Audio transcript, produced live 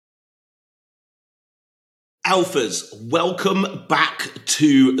Alphas, welcome back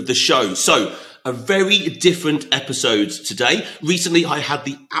to the show. So, a very different episode today. Recently, I had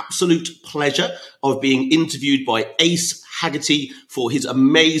the absolute pleasure of being interviewed by Ace Haggerty for his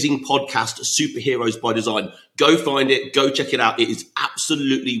amazing podcast, Superheroes by Design. Go find it, go check it out. It is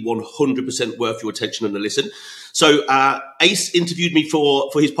absolutely 100% worth your attention and a listen. So Ace interviewed me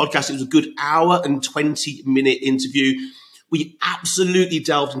for his podcast. It was a good hour and 20-minute interview. We absolutely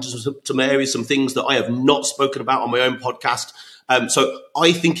delved into some areas, some things that I have not spoken about on my own podcast. So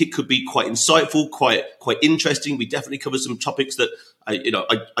I think it could be quite insightful, quite interesting. We definitely covered some topics that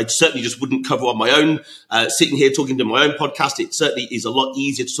I certainly just wouldn't cover on my own. Sitting here talking to my own podcast, it certainly is a lot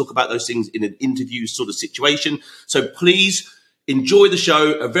easier to talk about those things in an interview sort of situation. So please enjoy the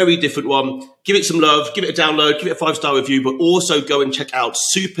show, a very different one. Give it some love, give it a download, give it a 5-star review, but also go and check out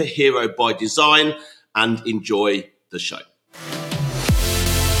Superhero by Design and enjoy the show.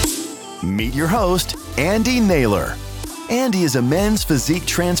 Meet your host, Andy Naylor. Andy is a men's physique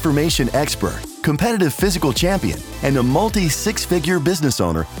transformation expert, competitive physical champion, and a multi-six-figure business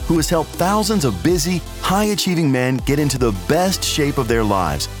owner who has helped thousands of busy, high-achieving men get into the best shape of their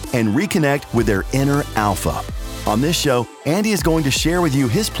lives and reconnect with their inner alpha. On this show, Andy is going to share with you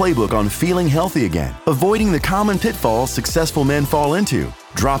his playbook on feeling healthy again, avoiding the common pitfalls successful men fall into,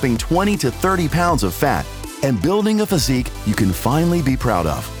 dropping 20 to 30 pounds of fat, and building a physique you can finally be proud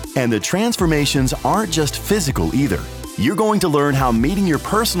of. And the transformations aren't just physical either. You're going to learn how meeting your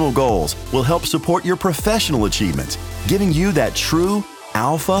personal goals will help support your professional achievements, giving you that true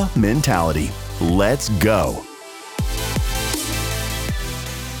alpha mentality. Let's go.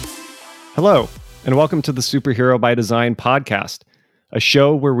 Hello, and welcome to the Superhero by Design podcast, a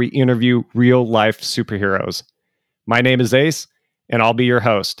show where we interview real-life superheroes. My name is Ace, and I'll be your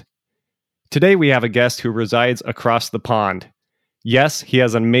host. Today we have a guest who resides across the pond. Yes, he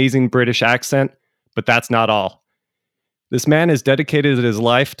has an amazing British accent, but that's not all. This man has dedicated his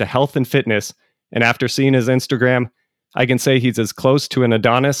life to health and fitness, and after seeing his Instagram, I can say he's as close to an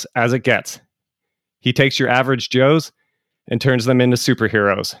Adonis as it gets. He takes your average Joes and turns them into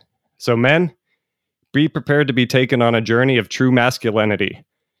superheroes. So men, be prepared to be taken on a journey of true masculinity.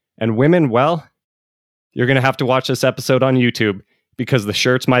 And women, well, you're going to have to watch this episode on YouTube because the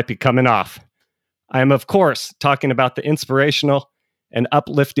shirts might be coming off. I am, of course, talking about the inspirational and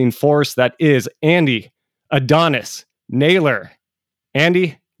uplifting force that is Andy Adonis Naylor.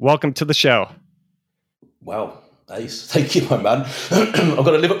 Andy, welcome to the show. Wow, Ace. Thank you, my man. I've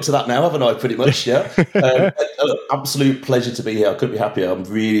got to live up to that now, haven't I, pretty much, yeah? Absolute pleasure to be here. I couldn't be happier. I'm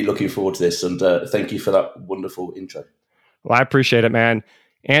really looking forward to this, and thank you for that wonderful intro. Well, I appreciate it, man.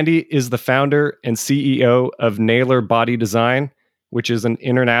 Andy is the founder and CEO of Naylor Body Design, which is an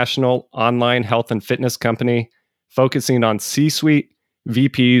international online health and fitness company focusing on C-suite,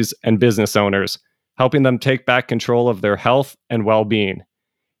 VPs, and business owners, helping them take back control of their health and well-being.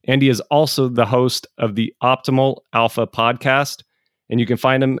 Andy is also the host of the Optimal Alpha podcast, and you can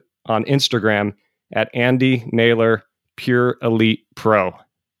find him on Instagram at Andy Naylor Pure Elite Pro.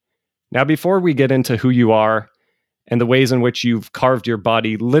 Now, before we get into who you are and the ways in which you've carved your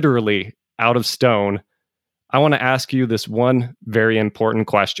body literally out of stone, I want to ask you this one very important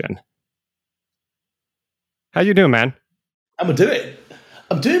question. How you doing, man? I'm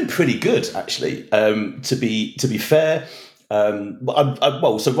doing pretty good, actually. To be fair,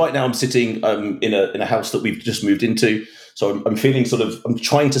 so right now I'm sitting in a house that we've just moved into. So I'm feeling I'm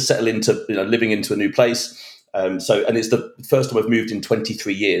trying to settle into living into a new place. And it's the first time I've moved in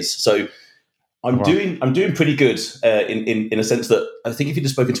 23 years. So I'm doing pretty good in a sense that I think if you'd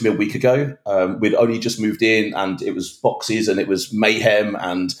have spoken to me a week ago, we'd only just moved in and it was boxes and it was mayhem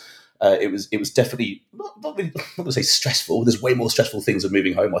and it was definitely not going to say stressful. There's way more stressful things of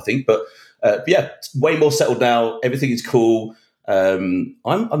moving home, I think, but yeah, way more settled now. Everything is cool. I'm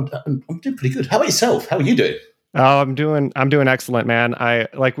doing pretty good. How about yourself? How are you doing? Oh, I'm doing excellent, man.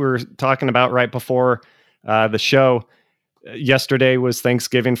 Like we were talking about right before the show. Yesterday was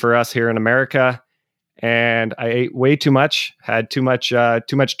Thanksgiving for us here in America, and I ate way too much. Had too much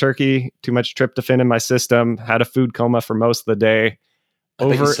turkey, too much tryptophan in my system. Had a food coma for most of the day. I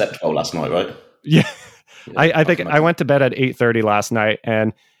bet you slept well last night, right? Yeah, I think I went to bed at 8:30 last night,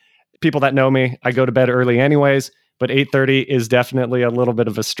 and people that know me, I go to bed early anyways. But 8:30 is definitely a little bit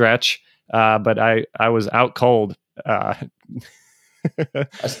of a stretch. But I was out cold.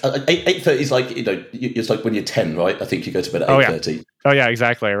 8:30 is like, it's like when you're 10, right? I think you go to bed at 8:30. Oh yeah,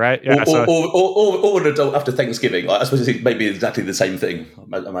 exactly, right? Yeah, or an adult after Thanksgiving. I suppose it's maybe exactly the same thing.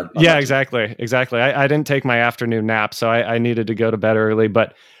 Yeah, exactly. I didn't take my afternoon nap, so I needed to go to bed early.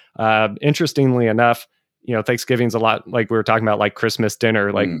 But interestingly enough, Thanksgiving's a lot like we were talking about, like Christmas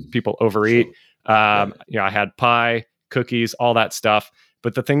dinner, like people overeat. I had pie, cookies, all that stuff.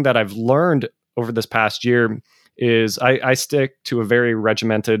 But the thing that I've learned over this past year is I stick to a very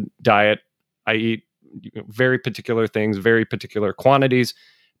regimented diet. I eat very particular things, very particular quantities.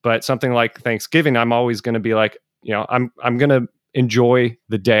 But something like Thanksgiving, I'm always going to be like, I'm going to enjoy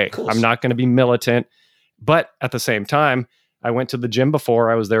the day. I'm not going to be militant. But at the same time, I went to the gym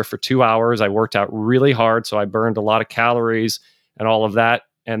before. I was there for 2 hours. I worked out really hard, so I burned a lot of calories and all of that.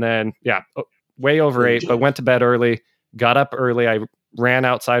 And then, way overate, but went to bed early, got up early. I ran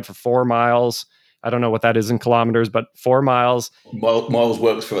outside for 4 miles. I don't know what that is in kilometers, but 4 miles. Miles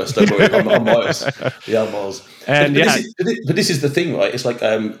works for us. Don't worry, I'm miles. Yeah, miles. And but this is the thing, right? It's like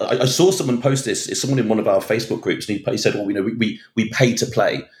I saw someone post this. It's someone in one of our Facebook groups, and he said, "Well, we pay to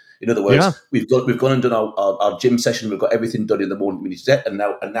play." In other words, we've gone and done our gym session. We've got everything done in the morning we need to do,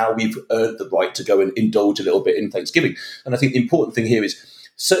 and now we've earned the right to go and indulge a little bit in Thanksgiving. And I think the important thing here is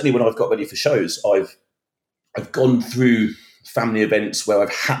certainly when I've got ready for shows, I've gone through family events where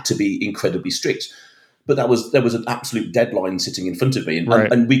I've had to be incredibly strict, but there was an absolute deadline sitting in front of me,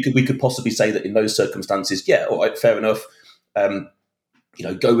 and we could possibly say that in those circumstances, all right, fair enough.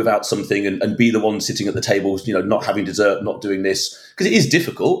 Go without something and be the one sitting at the table, not having dessert, not doing this, because it is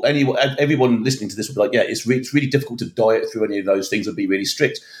difficult. Everyone listening to this will be like, it's really difficult to diet through any of those things and be really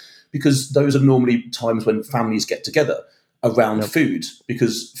strict, because those are normally times when families get together around food,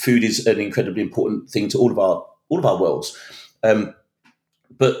 because food is an incredibly important thing to all of our worlds.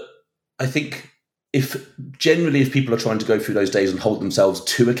 But I think if people are trying to go through those days and hold themselves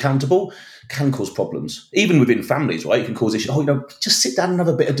too accountable, can cause problems, even within families, right? It can cause issues. Just sit down and have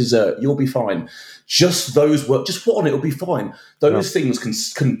a bit of dessert. You'll be fine. Just those work. Just put on it. It'll be fine. Those things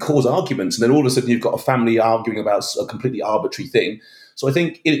can cause arguments, and then all of a sudden you've got a family arguing about a completely arbitrary thing. So I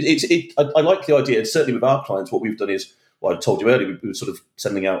think I like the idea, and certainly with our clients, what we've done is, I told you earlier, we were sort of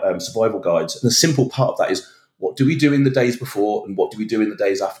sending out survival guides, and the simple part of that is, what do we do in the days before, and what do we do in the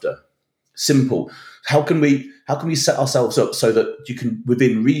days after? Simple. How can we set ourselves up so that you can,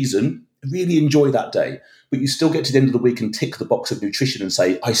 within reason, really enjoy that day, but you still get to the end of the week and tick the box of nutrition and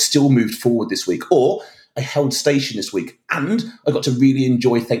say, I still moved forward this week, or I held station this week and I got to really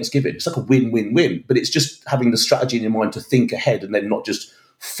enjoy Thanksgiving. It's like a win-win-win, but it's just having the strategy in your mind to think ahead and then not just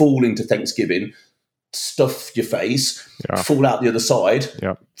fall into Thanksgiving, stuff your face, fall out the other side,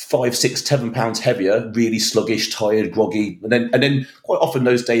 5, 6, 7 pounds heavier, really sluggish, tired, groggy. And then quite often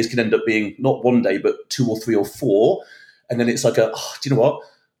those days can end up being not one day, but 2 or 3 or 4. And then it's like do you know what?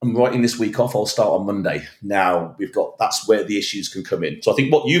 I'm writing this week off. I'll start on Monday. Now that's where the issues can come in. So I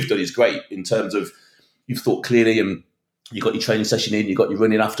think what you've done is great in terms of you've thought clearly and you got your training session in, you got your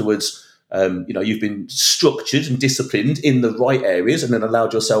running afterwards. You've been structured and disciplined in the right areas, and then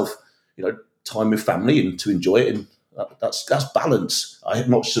allowed yourself, time with family and to enjoy it. And that's balance. I'm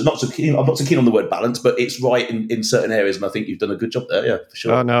not so keen on the word balance, but it's right in certain areas. And I think you've done a good job there. Yeah, for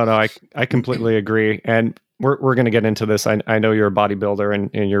sure. Oh, no, I completely agree. And we're going to get into this. I know you're a bodybuilder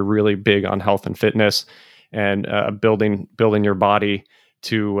and you're really big on health and fitness and building your body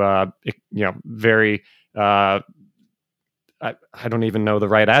to, very, I don't even know the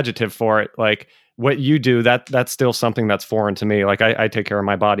right adjective for it. Like what you do, that's still something that's foreign to me. Like I take care of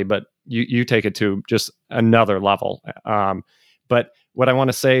my body, but you take it to just another level. But what I want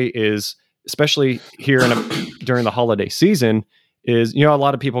to say is, especially here during the holiday season, is, a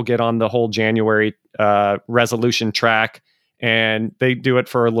lot of people get on the whole January resolution track and they do it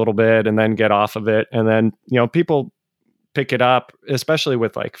for a little bit and then get off of it. And then, people pick it up, especially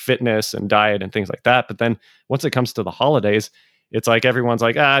with like fitness and diet and things like that. But then once it comes to the holidays, it's like everyone's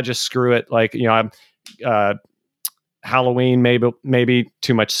like, just screw it. Like, I'm Halloween, maybe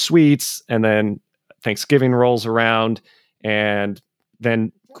too much sweets. And then Thanksgiving rolls around, and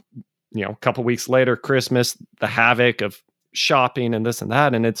then, a couple weeks later, Christmas, the havoc of shopping and this and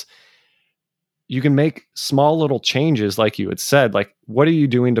that. And you can make small little changes, like you had said. Like, what are you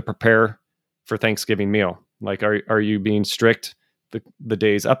doing to prepare for Thanksgiving meal? Like, are you being strict the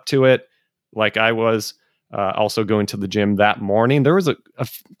days up to it? Like I was also going to the gym that morning. There was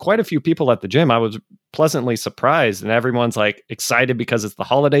quite a few people at the gym. I was pleasantly surprised, and everyone's like excited because it's the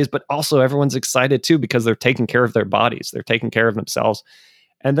holidays, but also everyone's excited too because they're taking care of their bodies. They're taking care of themselves.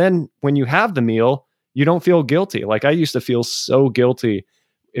 And then when you have the meal, you don't feel guilty. Like I used to feel so guilty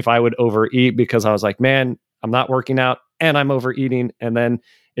if I would overeat, because I was like, man, I'm not working out and I'm overeating. And then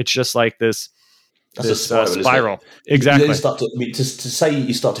it's just like this spiral. Exactly. You start to say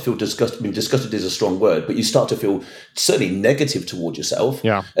you start to feel disgusted. I mean, disgusted is a strong word, but you start to feel certainly negative towards yourself.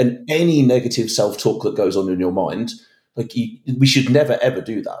 Yeah. And any negative self-talk that goes on in your mind Like we should never ever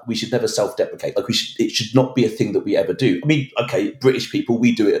do that. We should never self-deprecate. Like it should not be a thing that we ever do. I mean, okay, British people,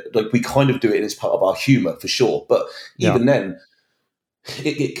 we do it. Like we kind of do it as part of our humour for sure. But even then,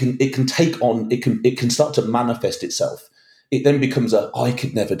 it can take on. It can start to manifest itself. It then becomes I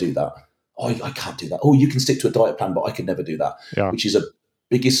could never do that. I can't do that. Oh, you can stick to a diet plan, but I could never do that. Yeah. Which is a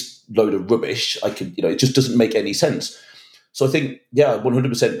biggest load of rubbish. It just doesn't make any sense. So I think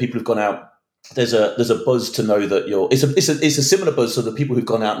 100% people have gone out. There's a buzz to know that it's a similar buzz to the people who've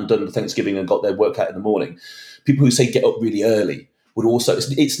gone out and done Thanksgiving and got their workout in the morning. People who say get up really early would also,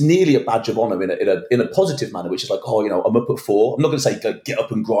 it's nearly a badge of honor in a positive manner, which is like, I'm up at 4. I'm not going to say go get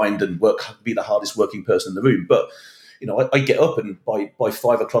up and grind and work, be the hardest working person in the room, but I get up and by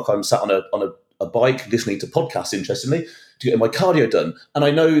 5 o'clock I'm sat on a bike listening to podcasts, interestingly, to get my cardio done. And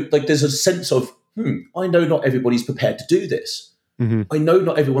I know like there's a sense of I know not everybody's prepared to do this. Mm-hmm. I know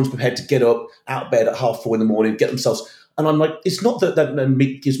not everyone's prepared to get up out of bed at 4:30 in the morning, get themselves. And I'm like, it's not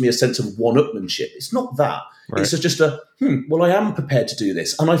that gives me a sense of one-upmanship. It's not that. Right. It's just I am prepared to do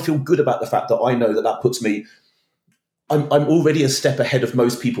this. And I feel good about the fact that I know that puts me, I'm already a step ahead of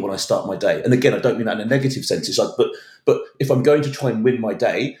most people when I start my day. And again, I don't mean that in a negative sense. It's like, but if I'm going to try and win my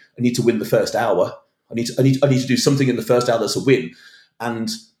day, I need to win the first hour. I need to do something in the first hour that's a win. And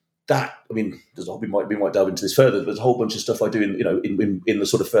that, I mean, we might delve into this further. But there's a whole bunch of stuff I do in the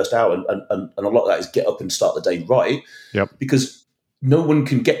sort of first hour, and a lot of that is get up and start the day right. Yep. Because no one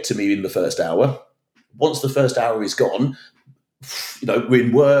can get to me in the first hour. Once the first hour is gone, we're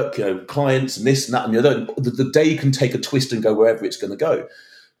in work, clients and this and that and the other. The day can take a twist and go wherever it's going to go.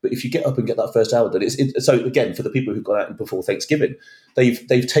 But if you get up and get that first hour done, so again, for the people who've gone out and before Thanksgiving, they've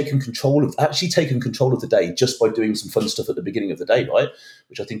taken control of the day just by doing some fun stuff at the beginning of the day, right?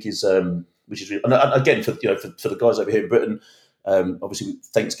 Which I think is really, and again for the guys over here in Britain, obviously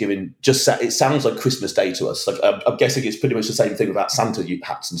Thanksgiving it sounds like Christmas Day to us. Like I'm guessing it's pretty much the same thing about Santa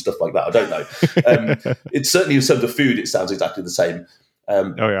hats and stuff like that. I don't know. It's certainly in terms of food, it sounds exactly the same.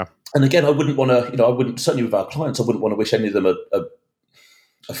 And again, I wouldn't want to. Certainly with our clients, I wouldn't want to wish any of them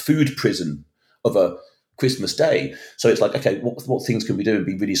a food prison of a Christmas day. So it's like, okay, what things can we do and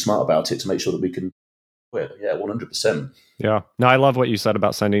be really smart about it to make sure that we can, 100%. Yeah. No, I love what you said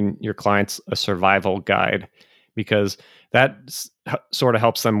about sending your clients a survival guide, because that sort of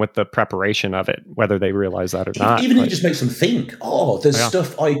helps them with the preparation of it, whether they realize that or not. Even if it just makes them think, there's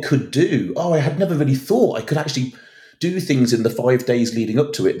stuff I could do. I had never really thought I could actually do things in the 5 days leading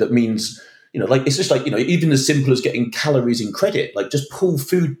up to it. That means, it's just like, even as simple as getting calories in credit, like just pull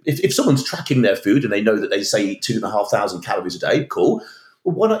food. If someone's tracking their food and they know that they say eat 2,500 calories a day, cool.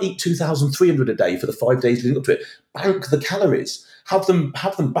 Well, why not eat 2,300 a day for the 5 days leading up to it? Bank the calories, have them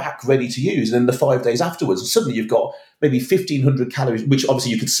back ready to use. And then the 5 days afterwards, suddenly you've got maybe 1,500 calories, which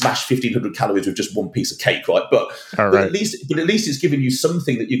obviously you could smash 1,500 calories with just one piece of cake, right? But at least it's giving you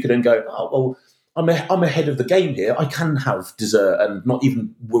something that you can then go, well, I'm ahead of the game here. I can have dessert and not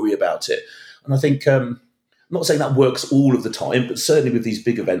even worry about it. And I think, I'm not saying that works all of the time, but certainly with these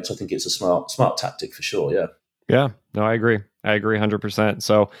big events, I think it's a smart tactic for sure. Yeah. Yeah. No, I agree 100%.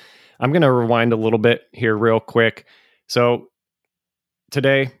 So I'm going to rewind a little bit here real quick. So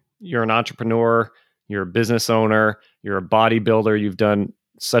today you're an entrepreneur, you're a business owner, you're a bodybuilder. You've done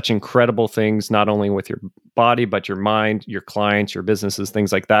such incredible things, not only with your body, but your mind, your clients, your businesses,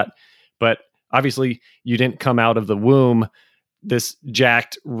 things like that. But obviously, you didn't come out of the womb this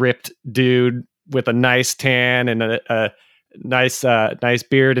jacked, ripped dude with a nice tan and a nice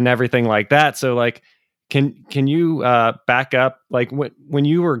beard and everything like that. So, like, can you back up? Like, when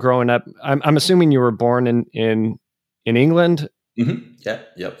you were growing up, I'm assuming you were born in England. Mm-hmm. Yeah.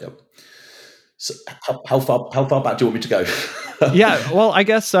 Yep. So, how far back do you want me to go? Yeah. Well, I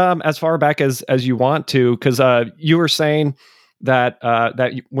guess as far back as you want to, because you were saying that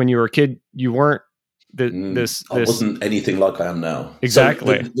when you were a kid, you weren't I wasn't anything like I am now.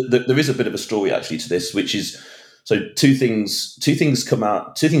 Exactly. So there is a bit of a story actually to this, which is, so two things stick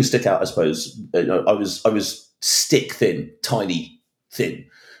out, I suppose. I was stick thin, tiny thin.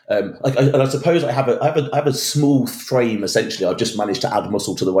 And I suppose I have a small frame. Essentially, I've just managed to add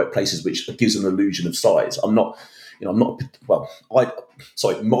muscle to the right places, which gives an illusion of size.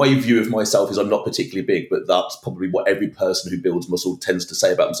 My view of myself is I'm not particularly big, but that's probably what every person who builds muscle tends to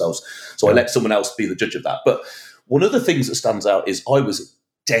say about themselves. So I let someone else be the judge of that. But one of the things that stands out is I was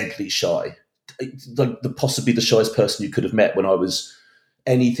deadly shy, like possibly the shyest person you could have met when I was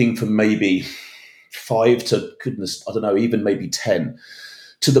anything from maybe 5 to, goodness, I don't know, even maybe 10,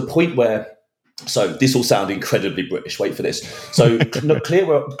 to the point where, so this will sound incredibly British. Wait for this. So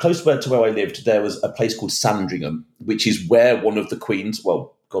close to where I lived, there was a place called Sandringham, which is where one of the Queen's,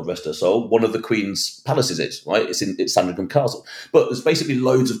 well, God rest her soul, one of the Queen's palaces is, right? It's Sandringham Castle. But there's basically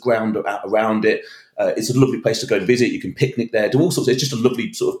loads of ground around it. It's a lovely place to go and visit. You can picnic there, do all sorts. It's just a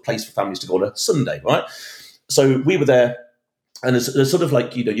lovely sort of place for families to go on a Sunday, right? So we were there, and there's sort of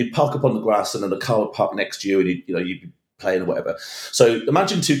like, you'd park up on the grass and then a car would park next to you, and you'd be playing or whatever. So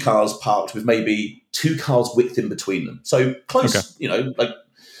imagine two cars parked with maybe 2 cars width in between them. So close, okay.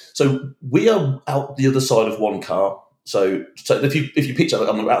 So we are out the other side of one car. So if you picture out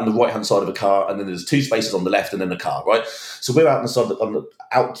on the right hand side of a car, and then there's 2 spaces on the left, and then a car, right? So we're out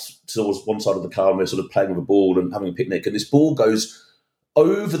out towards one side of the car, and we're sort of playing with a ball and having a picnic. And this ball goes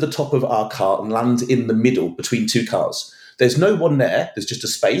over the top of our car and lands in the middle between 2 cars. There's no one there. There's just a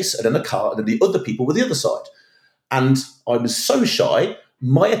space, and then a car, and then the other people were the other side. And I was so shy.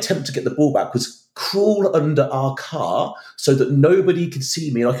 My attempt to get the ball back was crawl under our car so that nobody could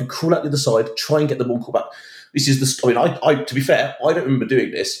see me, and I could crawl out the other side, try and get the ball call back. This is I to be fair, I don't remember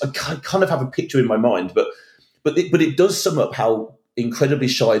doing this. I kind of have a picture in my mind, but it does sum up how incredibly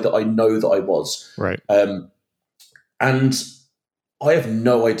shy that I know that I was. Right. And I have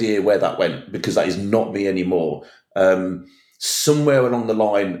no idea where that went, because that is not me anymore. Somewhere along the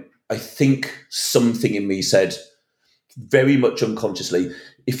line, I think something in me said, very much unconsciously,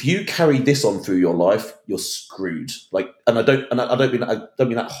 if you carry this on through your life, you're screwed. And I don't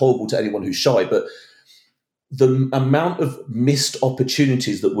mean that horrible to anyone who's shy, but the amount of missed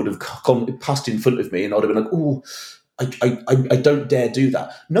opportunities that would have passed in front of me, and I'd have been like, oh, I don't dare do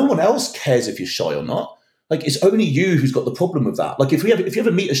that. No one else cares if you're shy or not. It's only you who's got the problem with that. If you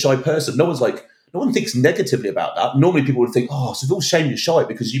ever meet a shy person, no one thinks negatively about that. Normally people would think, oh, it's a real shame you're shy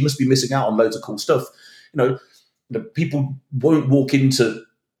because you must be missing out on loads of cool stuff. People won't walk into,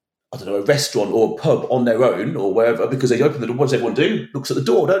 I don't know, a restaurant or a pub on their own or wherever, because they open the door. What does everyone do? Looks at the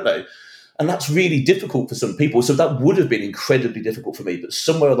door, don't they? And that's really difficult for some people. So that would have been incredibly difficult for me. But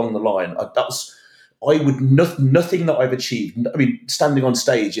somewhere along the line, nothing that I've achieved. I mean, standing on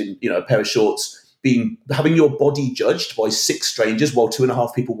stage in a pair of shorts, having your body judged by 6 strangers while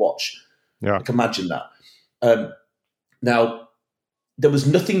 2.5 people watch. Yeah, imagine that. Now, there was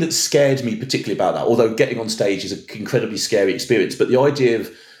nothing that scared me particularly about that. Although getting on stage is an incredibly scary experience. But the idea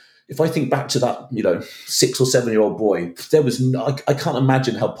of, if I think back to that, 6 or 7-year-old boy, I can't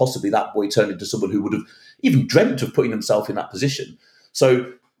imagine how possibly that boy turned into someone who would have even dreamt of putting himself in that position.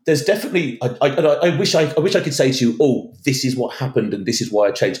 So there's definitely, I wish I could say to you, oh, this is what happened and this is why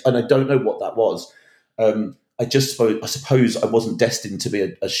I changed. And I don't know what that was. I suppose I wasn't destined to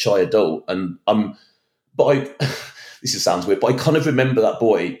be a shy adult. And this sounds weird, but I kind of remember that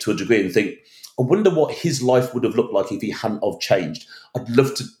boy to a degree and think, I wonder what his life would have looked like if he hadn't have changed. I'd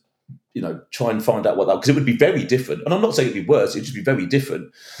love to, try and find out what that, because it would be very different. And I'm not saying it'd be worse; it'd just be very different.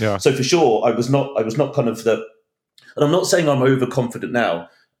 Yeah. So for sure, I was not kind of and I'm not saying I'm overconfident now.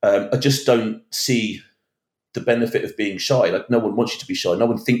 I just don't see the benefit of being shy. No one wants you to be shy. No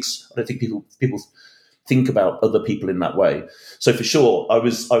one thinks. I don't think people think about other people in that way. So for sure, I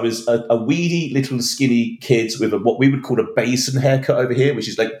was a weedy little skinny kid with what we would call a basin haircut over here, which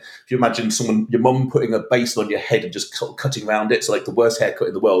is like, if you imagine your mum putting a basin on your head and just cutting around it. So the worst haircut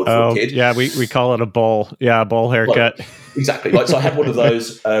in the world for a kid. Yeah, we call it a bowl. Yeah, a bowl haircut. Exactly. So I had one of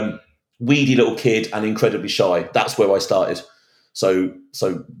those, weedy little kid and incredibly shy. That's where I started. So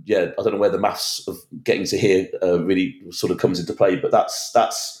yeah, I don't know where the maths of getting to here really sort of comes into play, but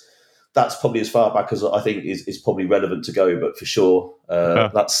that's probably as far back as I think is probably relevant to go. But for sure,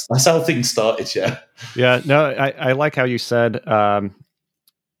 that's how things started. Yeah. Yeah. No, I like how you said,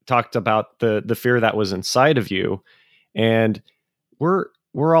 talked about the fear that was inside of you, and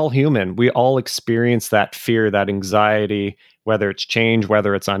we're all human. We all experience that fear, that anxiety, whether it's change,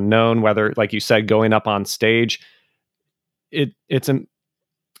 whether it's unknown, whether, like you said, going up on stage. I'm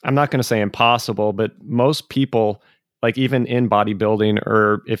not going to say impossible, but most people, like even in bodybuilding,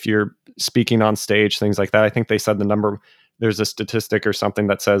 or if you're speaking on stage, things like that, I think they said there's a statistic or something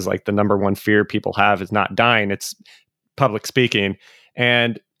that says like the number one fear people have is not dying, it's public speaking.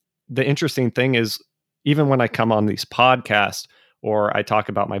 And the interesting thing is, even when I come on these podcasts or I talk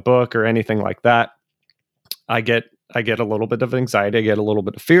about my book or anything like that, I get a little bit of anxiety, I get a little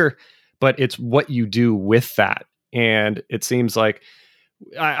bit of fear, but it's what you do with that. And it seems like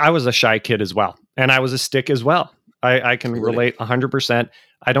I was a shy kid as well. And I was a stick as well. I can relate 100%.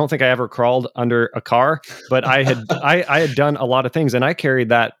 I don't think I ever crawled under a car, but I had done a lot of things, and I carried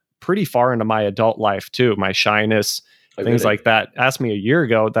that pretty far into my adult life too. My shyness, things like that. Asked me a year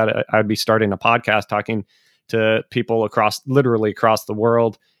ago that I'd be starting a podcast talking to people literally across the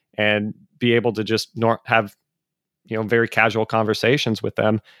world, and be able to just have, very casual conversations with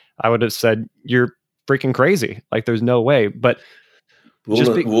them. I would have said, "You're freaking crazy. Like, there's no way." But We're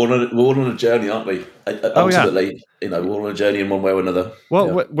all on a journey, aren't we? Ultimately, we're all on a journey in one way or another.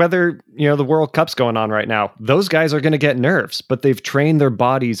 Well, whether the World Cup's going on right now, those guys are going to get nerves, but they've trained their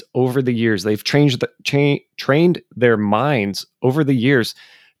bodies over the years. They've trained their minds over the years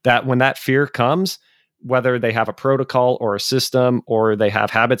that when that fear comes, whether they have a protocol or a system or they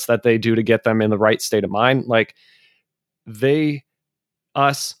have habits that they do to get them in the right state of mind, like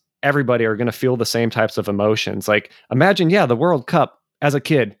everybody are going to feel the same types of emotions. Like imagine, the World Cup as a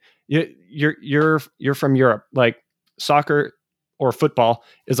kid, you're from Europe, like soccer or football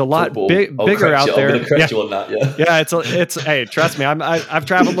is a lot bigger out there. I'm going to correct you on that. Yeah. It's, hey, trust me, I've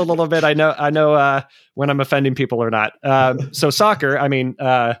traveled a little bit. I know when I'm offending people or not. So soccer,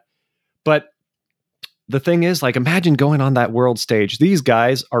 but the thing is, like, imagine going on that world stage. These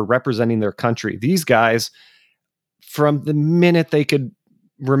guys are representing their country. These guys, from the minute they could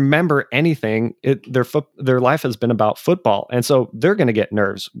remember anything, their life has been about football. And so they're going to get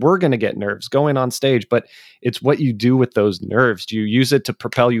nerves. We're going to get nerves going on stage, but it's what you do with those nerves. Do you use it to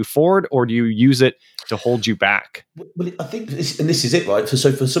propel you forward, or do you use it to hold you back? Well, I think, and this is it, right?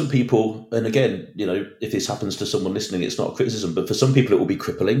 So for some people, and again, if this happens to someone listening, it's not a criticism, but for some people it will be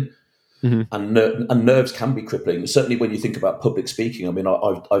crippling. Mm-hmm. And nerves can be crippling. Certainly when you think about public speaking, I've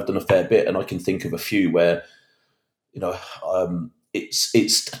done a fair bit, and I can think of a few where,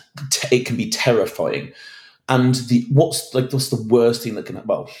 it can be terrifying. And what's the worst thing that can happen?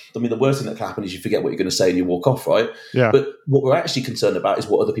 Well, the worst thing that can happen is you forget what you're going to say and you walk off, right? Yeah. But what we're actually concerned about is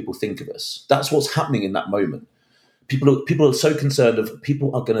what other people think of us. That's what's happening in that moment. People are so concerned of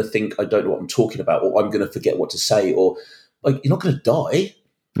people are going to think I don't know what I'm talking about, or I'm going to forget what to say, or like, you're not going to die.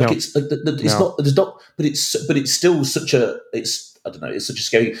 Like, no. It's like it's not, but it's still such a, I don't know, it's such a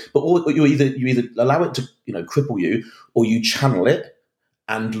scary. But you either allow it to cripple you, or you channel it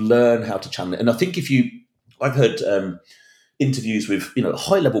and learn how to channel it. And I think I've heard interviews with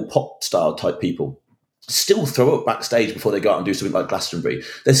high level pop star type people still throw up backstage before they go out and do something like Glastonbury.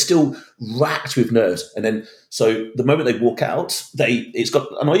 They're still racked with nerves, and then so the moment they walk out, I used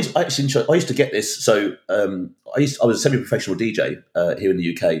to get this. So I was a semi-professional DJ here in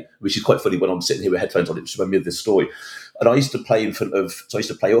the UK, which is quite funny when I'm sitting here with headphones on. It just reminded me of this story. And I used to play up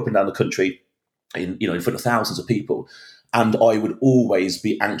and down the country in front of thousands of people, and I would always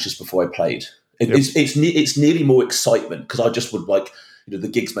be anxious before I played. It's nearly more excitement, because I just would like. The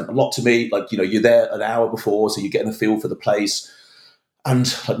gigs meant a lot to me. Like, you're there an hour before, so you're getting a feel for the place.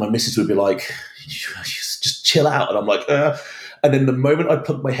 And like my missus would be like, just chill out. And I'm like, And then the moment I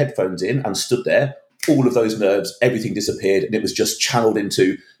plugged my headphones in and stood there, all of those nerves, everything disappeared, and it was just channeled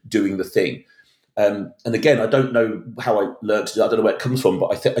into doing the thing. And again, I don't know how I learned to do that. I don't know where it comes from,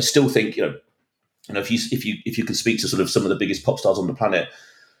 but I still think, if you can speak to sort of some of the biggest pop stars on the planet,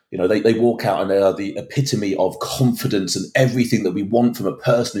 they walk out and they are the epitome of confidence and everything that we want from a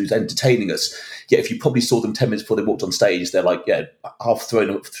person who's entertaining us. Yet if you probably saw them 10 minutes before they walked on stage, they're like, half throwing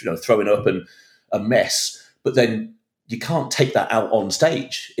up and a mess. But then you can't take that out on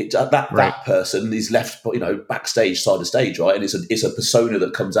stage. That person is left, backstage side of stage, right? And it's a persona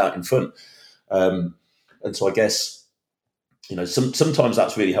that comes out in front. And so I guess, sometimes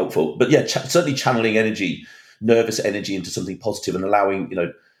that's really helpful. But yeah, certainly channeling nervous energy into something positive, and allowing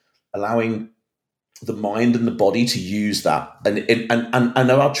the mind and the body to use that. And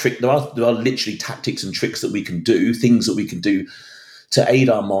there are literally tactics and tricks that we can do, things that we can do to aid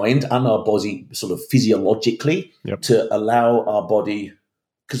our mind and our body sort of physiologically, to allow our body,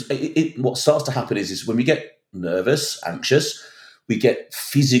 because what starts to happen is when we get nervous, anxious, we get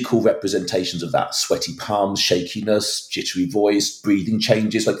physical representations of that: sweaty palms, shakiness, jittery voice, breathing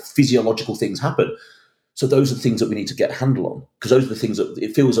changes, like physiological things happen. So those are the things that we need to get a handle on, because those are the things that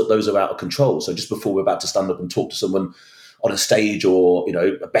it feels that those are out of control. So just before we're about to stand up and talk to someone on a stage, or,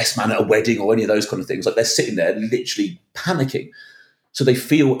 a best man at a wedding, or any of those kind of things, like they're sitting there literally panicking. So they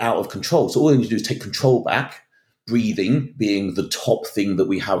feel out of control. So all they need to do is take control back, breathing being the top thing that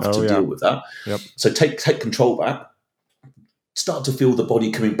we have to deal with that. Yep. So take control back, start to feel the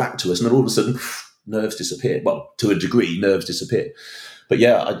body coming back to us, and then all of a sudden nerves disappear. Well, to a degree, nerves disappear. But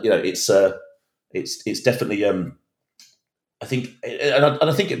yeah, it's definitely, I think, and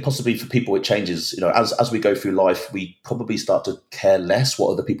I think it possibly for people it changes. As we go through life, we probably start to care less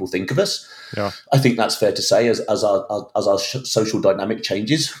what other people think of us. Yeah, I think that's fair to say. As our social dynamic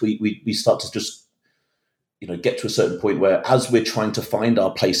changes, we start to just get to a certain point where, as we're trying to find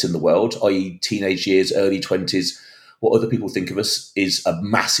our place in the world, i.e., teenage years, early 20s, what other people think of us is a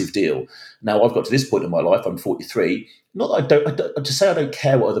massive deal. Now, I've got to this point in my life, I'm 43. Not that to say I don't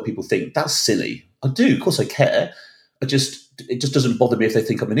care what other people think, that's silly. I do, of course I care. It just doesn't bother me if they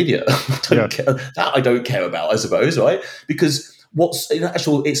think I'm an idiot. I don't care about, I suppose, right? Because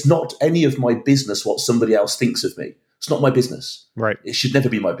it's not any of my business what somebody else thinks of me. It's not my business. Right. It should never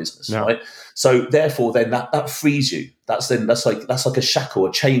be my business. No. Right. So therefore, then that frees you. That's like a shackle,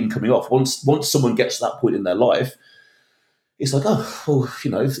 a chain coming off. Once someone gets to that point in their life, it's like, oh, well,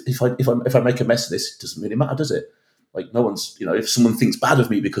 if I make a mess of this, it doesn't really matter, does it? Like no one's, if someone thinks bad of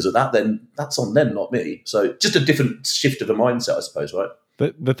me because of that, then that's on them, not me. So just a different shift of a mindset, I suppose, right?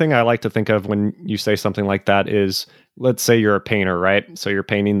 The thing I like to think of when you say something like that is, let's say you're a painter, right? So you're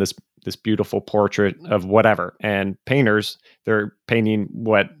painting this beautiful portrait of whatever. And painters, they're painting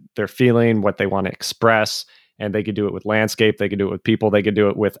what they're feeling, what they want to express. And they could do it with landscape. They could do it with people. They could do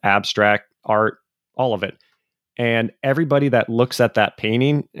it with abstract art, all of it. And everybody that looks at that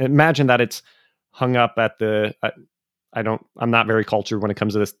painting, imagine that it's hung up at I'm not very cultured when it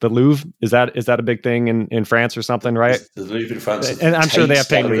comes to this. The Louvre, is that a big thing in France or something, right? The Louvre in France. And I'm sure they have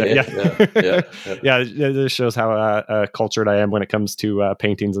paintings. Yeah. Yeah, this shows how cultured I am when it comes to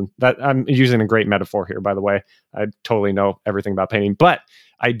paintings. And that I'm using a great metaphor here, by the way. I totally know everything about painting. But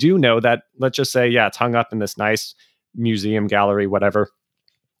I do know that, let's just say, it's hung up in this nice museum, gallery, whatever.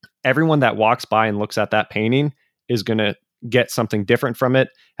 Everyone that walks by and looks at that painting is going to get something different from it,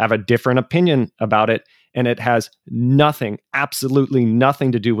 have a different opinion about it. And it has nothing, absolutely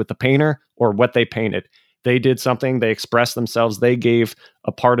nothing to do with the painter or what they painted. They did something, they expressed themselves, they gave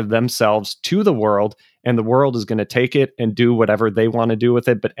a part of themselves to the world, and the world is going to take it and do whatever they want to do with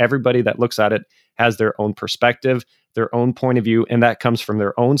it. But everybody that looks at it has their own perspective, their own point of view, and that comes from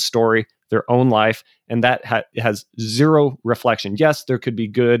their own story, their own life, and that has zero reflection. Yes, there could be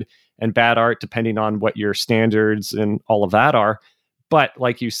good and bad art depending on what your standards and all of that are. But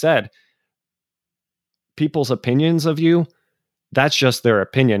like you said, people's opinions of you, that's just their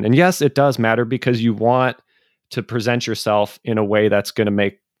opinion. And yes, it does matter because you want to present yourself in a way that's going to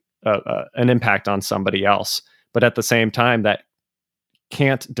make an impact on somebody else. But at the same time, that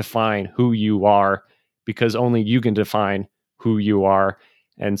can't define who you are, because only you can define who you are.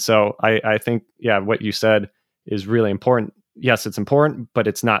 And so I think, what you said is really important. Yes, it's important, but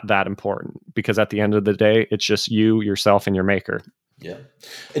it's not that important, because at the end of the day, it's just you, yourself, and your maker. Yeah,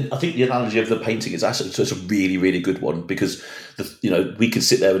 and I think the analogy of the painting is actually a really, really good one, because we could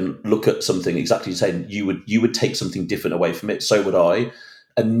sit there and look at something exactly the same. You would take something different away from it. So would I,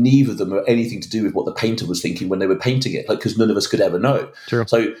 and neither of them are anything to do with what the painter was thinking when they were painting it. Because none of us could ever know. True.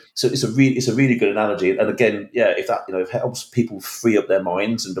 So it's a really good analogy. And again, if that if it helps people free up their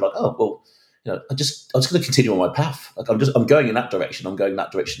minds and be like, oh well, I'm just going to continue on my path. Like I'm going in that direction. I'm going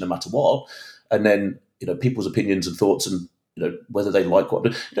that direction no matter what. And then people's opinions and thoughts and whether they like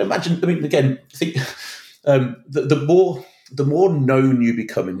what. Imagine. I mean, again, I think the more known you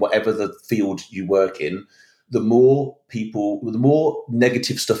become in whatever the field you work in, the more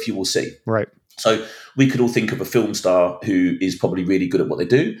negative stuff you will see. Right. So we could all think of a film star who is probably really good at what they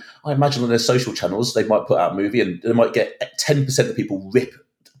do. I imagine on their social channels, they might put out a movie and they might get 10% of people rip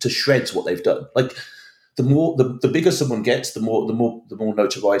to shreds what they've done. Like the bigger someone gets, the more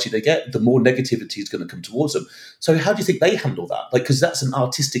notoriety they get, the more negativity is going to come towards them. So how do you think they handle that? Like, because that's an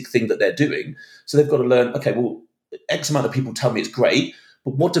artistic thing that they're doing. So they've got to learn. Okay, well, X amount of people tell me it's great,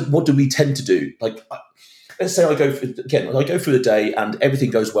 but what do we tend to do? Like, let's say I go through the day and everything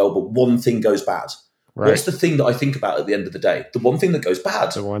goes well, but one thing goes bad. Right. What's the thing that I think about at the end of the day? The one thing that goes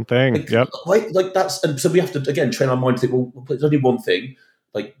bad. The one thing. Yep. Like that's, and so we have to again train our mind to think. Well, there's only one thing.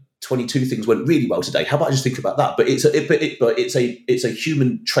 Like 22 things went really well today. How about I just think about that? But it's a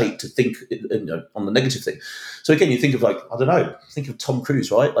human trait to think on the negative thing. So again, you think of think of Tom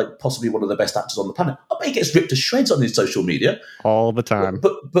Cruise, right? Like possibly one of the best actors on the planet. I bet he gets ripped to shreds on his social media all the time.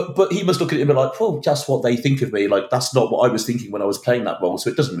 But he must look at it and be like, well, just what they think of me. Like that's not what I was thinking when I was playing that role. So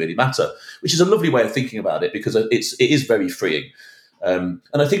it doesn't really matter. Which is a lovely way of thinking about it, because it is very freeing. And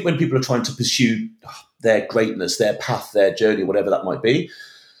I think when people are trying to pursue their greatness, their path, their journey, whatever that might be,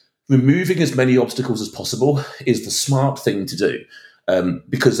 removing as many obstacles as possible is the smart thing to do,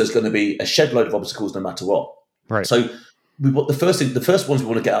 because there's going to be a shed load of obstacles no matter what. Right. So the first ones we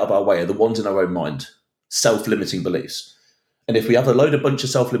want to get out of our way are the ones in our own mind, self-limiting beliefs. And if we have a bunch of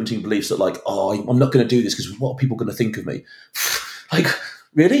self-limiting beliefs that like, oh, I'm not going to do this because what are people going to think of me? Like,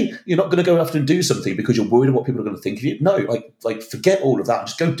 really? You're not going to go after and do something because you're worried about what people are going to think of you? No, like forget all of that.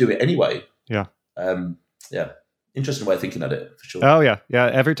 Just go do it anyway. Yeah. Yeah. Interesting way of thinking at it, for sure. Oh, yeah. Yeah.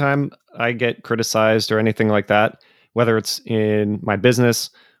 Every time I get criticized or anything like that, whether it's in my business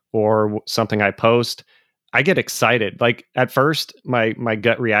or something I post, I get excited. Like at first, my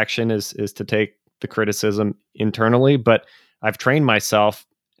gut reaction is to take the criticism internally, but I've trained myself,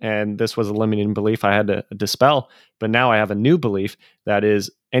 and this was a limiting belief I had to dispel. But now I have a new belief that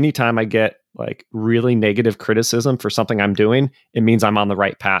is, anytime I get like really negative criticism for something I'm doing, it means I'm on the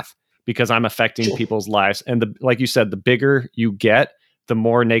right path because I'm affecting people's lives. And like you said, the bigger you get, the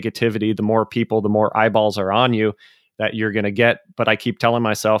more negativity, the more people, the more eyeballs are on you that you're going to get. But I keep telling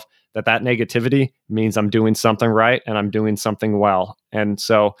myself that negativity means I'm doing something right and I'm doing something well. And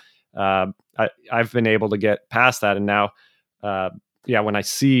so I've been able to get past that. And now, when I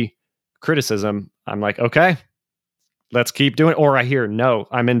see criticism, I'm like, okay, let's keep doing it. Or I hear no.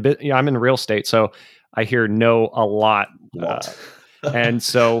 I'm in real estate, so I hear no a lot. And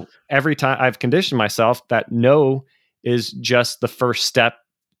so every time I've conditioned myself that no is just the first step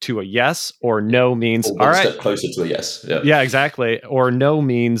to a yes, or no means all right, step closer to a yes. Yeah, exactly. Or no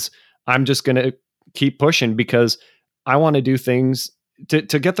means I'm just going to keep pushing because I want to do things to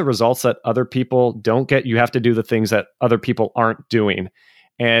get the results that other people don't get. You have to do the things that other people aren't doing.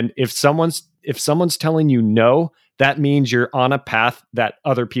 And if someone's telling you no, that means you're on a path that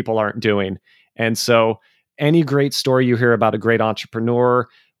other people aren't doing. And so any great story you hear about a great entrepreneur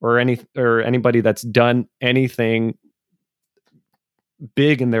or anybody that's done anything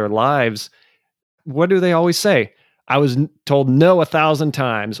big in their lives, what do they always say? I was told no 1,000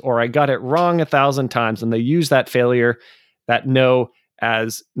 times, or I got it wrong 1,000 times. And they use that failure, that no,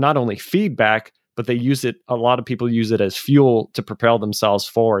 as not only feedback, but a lot of people use it as fuel to propel themselves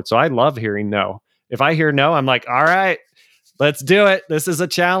forward. So I love hearing no. If I hear no, I'm like, all right, let's do it. This is a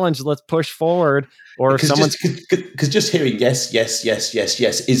challenge. Let's push forward. Or if someone's because just hearing yes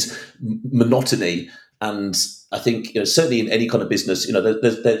is monotony. And I think certainly in any kind of business,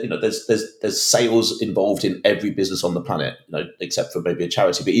 there's sales involved in every business on the planet, except for maybe a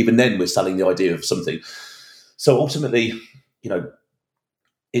charity. But even then, we're selling the idea of something. So ultimately,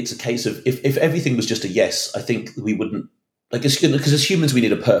 it's a case of if everything was just a yes, I think we wouldn't because as humans we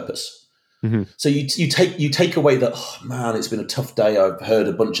need a purpose. Mm-hmm. So you take away that, oh man, it's been a tough day. I've heard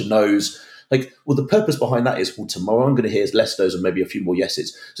a bunch of no's. The purpose behind that is, tomorrow I'm going to hear less no's and maybe a few more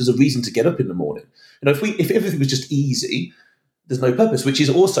yeses. So there's a reason to get up in the morning. If everything was just easy, there's no purpose, which is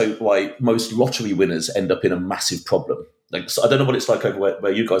also why most lottery winners end up in a massive problem. So I don't know what it's like over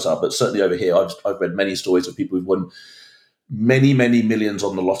where you guys are, but certainly over here, I've read many stories of people who've won many, many millions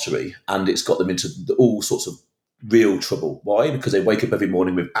on the lottery, and it's got them into all sorts of real trouble. Why? Because they wake up every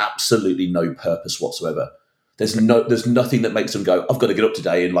morning with absolutely no purpose whatsoever. There's nothing that makes them go, I've got to get up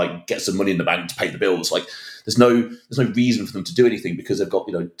today and get some money in the bank to pay the bills. There's no reason for them to do anything because they've got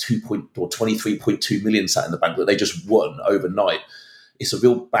 23.2 million sat in the bank that they just won overnight. It's a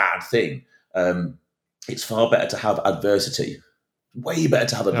real bad thing. It's far better to have adversity. Way better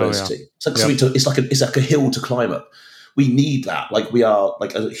to have adversity. Oh, yeah. It's like a hill to climb up. We need that. We are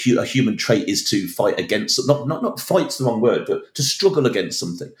a human trait is to fight against, not fight's the wrong word, but to struggle against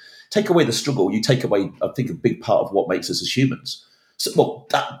something. Take away the struggle, you take away, I think, a big part of what makes us as humans. So,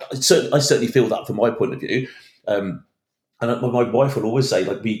 I certainly feel that from my point of view. And my wife will always say,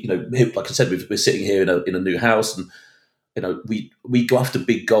 like I said, we're sitting here in a new house, and we go after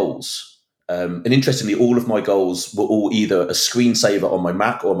big goals. And interestingly, all of my goals were all either a screensaver on my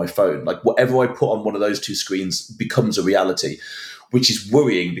Mac or my phone. Whatever I put on one of those two screens becomes a reality, which is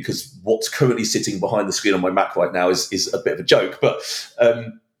worrying because what's currently sitting behind the screen on my Mac right now is a bit of a joke. But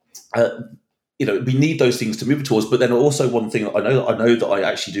we need those things to move towards. But then also one thing I know that I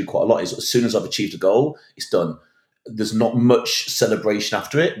actually do quite a lot is as soon as I've achieved a goal, it's done. There's not much celebration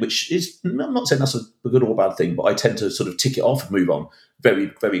after it, which is, I'm not saying that's a good or bad thing, but I tend to sort of tick it off and move on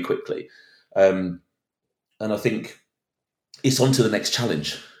very, very quickly. And I think it's on to the next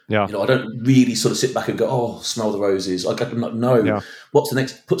challenge. Yeah. I don't really sort of sit back and go, oh, smell the roses. I'm not, no. Yeah. What's the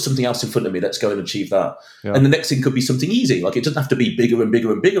next? Put something else in front of me. Let's go and achieve that. Yeah. And the next thing could be something easy. It doesn't have to be bigger and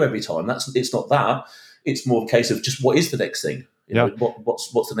bigger and bigger every time. It's not that. It's more a case of just what is the next thing?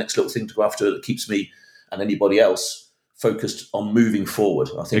 What's the next little thing to go after that keeps me and anybody else focused on moving forward.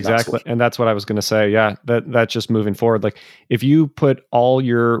 I think exactly. That's what I was going to say. Yeah. That's just moving forward. If you put all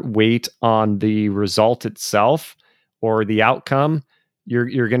your weight on the result itself or the outcome,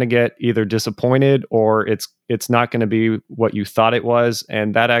 you're going to get either disappointed or it's not going to be what you thought it was.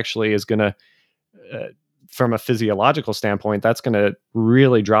 And that actually is going to, from a physiological standpoint, that's going to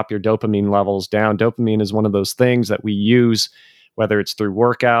really drop your dopamine levels down. Dopamine is one of those things that we use, whether it's through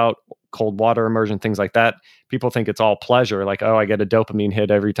workout, cold water immersion, things like that. People think it's all pleasure. I get a dopamine hit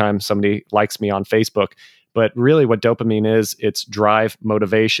every time somebody likes me on Facebook. But really what dopamine is, it's drive,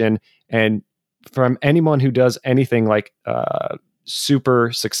 motivation. And from anyone who does anything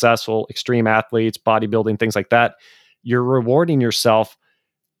super successful, extreme athletes, bodybuilding, things like that, you're rewarding yourself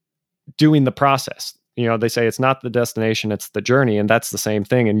doing the process. They say it's not the destination, it's the journey. And that's the same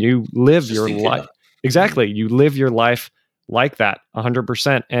thing. And you live your life. Exactly. You live your life like that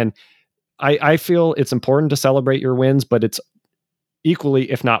 100%. And I feel it's important to celebrate your wins, but it's equally,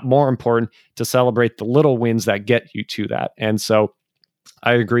 if not more important, to celebrate the little wins that get you to that. And so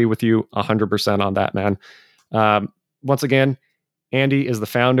I agree with you 100% on that, man. Once again, Andy is the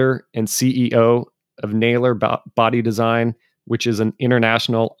founder and CEO of Naylor Body Design, which is an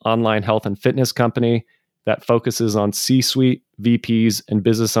international online health and fitness company that focuses on C-suite, VPs, and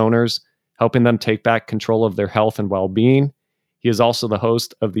business owners, helping them take back control of their health and well-being. He is also the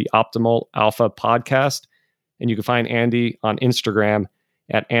host of the Optimal Alpha podcast, and you can find Andy on Instagram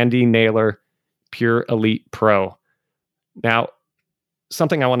at Andy Naylor, Pure Elite Pro. Now,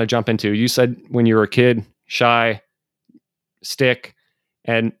 something I want to jump into. You said when you were a kid, shy, stick,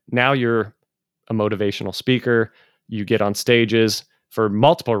 and now you're a motivational speaker. You get on stages for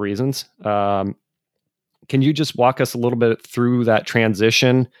multiple reasons. Can you just walk us a little bit through that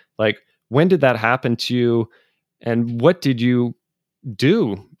transition? Like, when did that happen to you? And what did you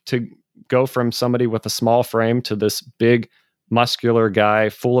do to go from somebody with a small frame to this big, muscular guy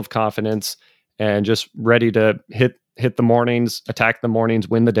full of confidence and just ready to hit the mornings, attack the mornings,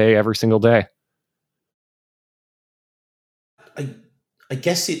 win the day every single day? I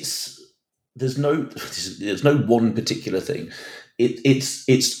guess there's no one particular thing.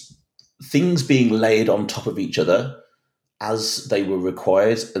 It's things being laid on top of each other as they were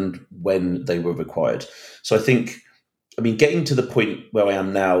required and when they were required. So I mean, getting to the point where I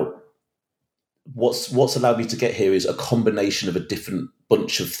am now, what's allowed me to get here is a combination of a different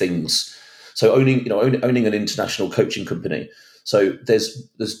bunch of things. So owning an international coaching company. So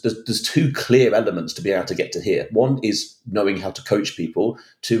there's two clear elements to be able to get to here. One is knowing how to coach people.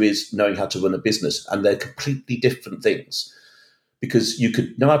 Two is knowing how to run a business, and they're completely different things. Because you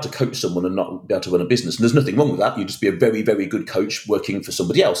could know how to coach someone and not be able to run a business, and there's nothing wrong with that. You just be a very, very good coach working for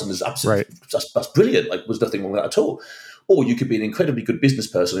somebody else, and there's absolutely that's brilliant. Like, there's nothing wrong with that at all. Or you could be an incredibly good business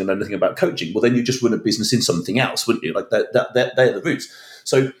person and know nothing about coaching. Well, then you just run a business in something else, wouldn't you? Like they're the roots.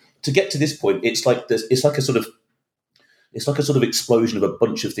 So to get to this point, it's like a sort of explosion of a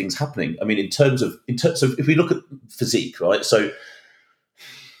bunch of things happening. I mean, in terms of if we look at physique, right? So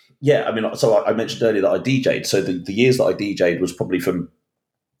yeah, I mean, so I mentioned earlier that I DJ'd. So the years that I DJ'd was probably from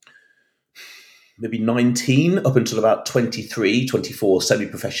maybe 19 up until about 23, 24,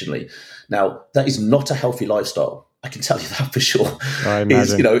 semi-professionally. Now, that is not a healthy lifestyle. I can tell you that for sure. I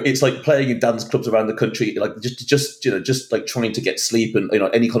imagine. It's like playing in dance clubs around the country, like just like trying to get sleep and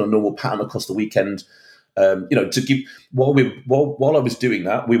any kind of normal pattern across the weekend. To give while I was doing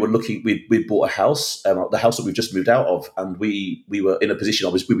that, we bought a house, the house that we've just moved out of, and we were in a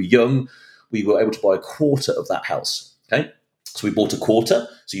position. We were young, we were able to buy a quarter of that house. Okay, so we bought a quarter.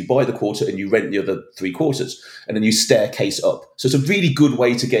 So you buy the quarter and you rent the other 3/4, and then you staircase up. So it's a really good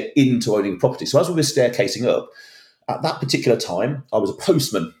way to get into owning property. So as we were staircasing up, at that particular time, I was a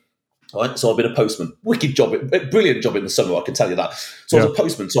postman. All right, so I've been a postman. Wicked job, brilliant job in the summer, I can tell you that. So I was a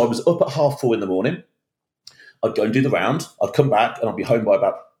postman. So I was up at 4:30 in the morning. I'd go and do the round. I'd come back and I'd be home by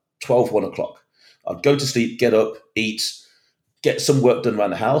about 12, 1 o'clock. I'd go to sleep, get up, eat, get some work done around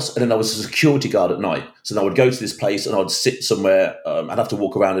the house. And then I was a security guard at night. So then I would go to this place and I'd sit somewhere. I'd have to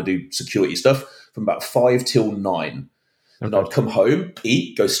walk around and do security stuff from about 5 till 9. And I'd come home,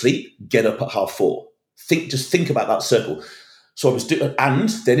 eat, go sleep, get up at 4:30. Think about that circle. So I was doing, and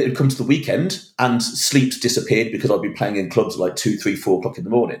then it would come to the weekend and sleep's disappeared because I'd be playing in clubs at like 2, 3, 4 o'clock in the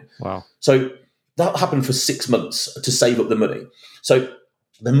morning. Wow. So that happened for 6 months to save up the money. So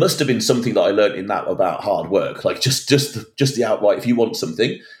there must have been something that I learned in that about hard work. Like just the outright, if you want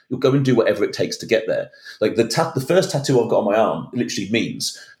something, you'll go and do whatever it takes to get there. Like the first tattoo I've got on my arm literally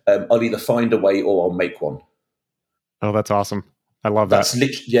means I'll either find a way or I'll make one. Oh, that's awesome. I love that. That's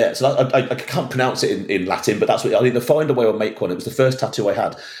literally, yeah. So I can't pronounce it in Latin, but that's what I'll either find a way or make one. It was the first tattoo I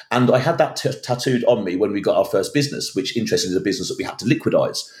had. And I had that tattooed on me when we got our first business, which interestingly is a business that we had to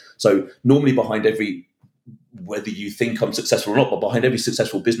liquidize. So normally behind every, whether you think I'm successful or not, but behind every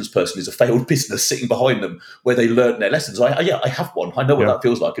successful business person is a failed business sitting behind them where they learned their lessons. I have one. I know what that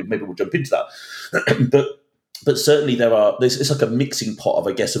feels like, and maybe we'll jump into that. but certainly it's like a mixing pot of,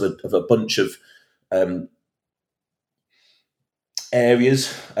 I guess, of a bunch of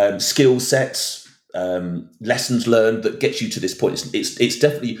areas, skill sets, lessons learned that gets you to this point. It's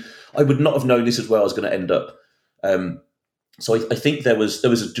definitely, I would not have known this is where I was going to end up. So I think there was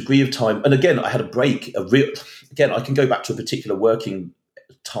a degree of time, and again, I had a break. I can go back to a particular working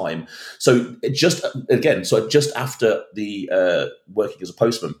time. So just after the working as a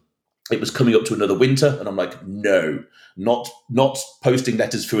postman, it was coming up to another winter, and I'm like, no, not posting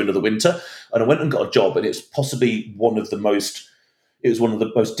letters through another winter. And I went and got a job, and it's possibly one of the most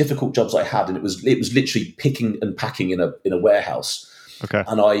difficult jobs I had, and it was literally picking and packing in a warehouse. Okay.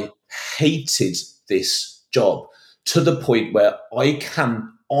 And I hated this job to the point where I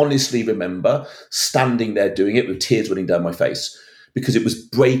can honestly remember standing there doing it with tears running down my face because it was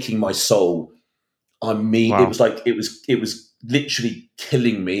breaking my soul. I mean, Wow. it was literally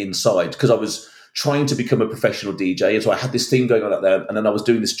killing me inside because I was trying to become a professional DJ. And so I had this thing going on out there, and then I was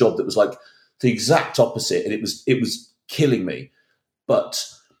doing this job that was like the exact opposite, and it was killing me. But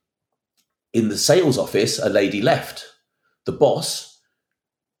in the sales office, a lady left. The boss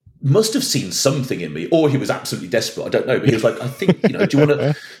must have seen something in me, or he was absolutely desperate. I don't know, but he was like, "I think, do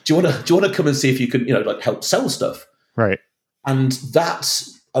you want to come and see if you can, like help sell stuff?" Right. And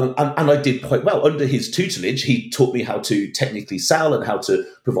that's and I did quite well under his tutelage. He taught me how to technically sell and how to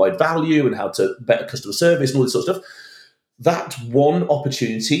provide value and how to better customer service and all this sort of stuff. That one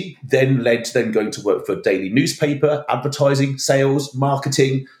opportunity then led to then going to work for a daily newspaper, advertising, sales,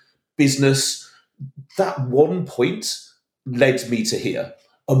 marketing, business. That one point led me to here,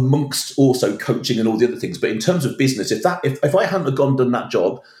 amongst also coaching and all the other things. But in terms of business, if I hadn't have done that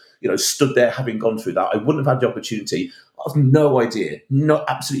job, stood there having gone through that, I wouldn't have had the opportunity. I have no idea,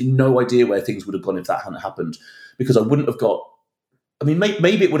 absolutely no idea where things would have gone if that hadn't happened, because I wouldn't have got. I mean,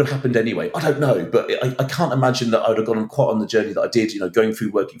 maybe it would have happened anyway. I don't know, but I can't imagine that I would have gone quite on the journey that I did.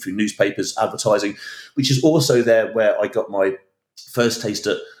 Working through newspapers, advertising, which is also there where I got my first taste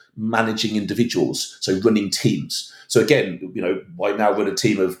at managing individuals, so running teams. So again, I now run a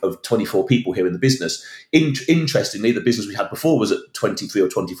team of 24 people here in the business. Interestingly, the business we had before was at 23 or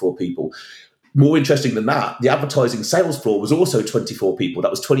 24 people. More interesting than that, the advertising sales floor was also 24 people.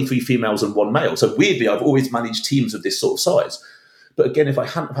 That was 23 females and 1 male. So weirdly, I've always managed teams of this sort of size. But again, if I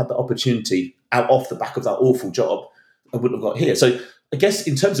hadn't had the opportunity out off the back of that awful job, I wouldn't have got here. So I guess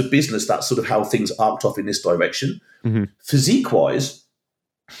in terms of business, that's sort of how things arced off in this direction. Mm-hmm. Physique-wise,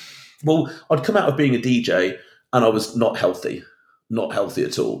 well, I'd come out of being a DJ and I was not healthy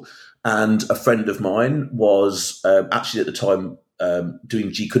at all. And a friend of mine was actually at the time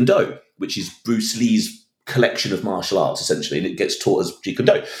doing Jeet Kune Do, which is Bruce Lee's collection of martial arts, essentially, and it gets taught as Jeet Kune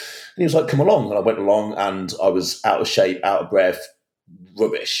Do. And he was like, come along. And I went along and I was out of shape, out of breath,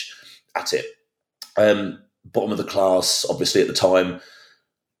 rubbish at it. Bottom of the class, obviously, at the time.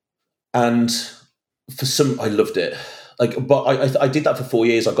 And I loved it. But I did that for 4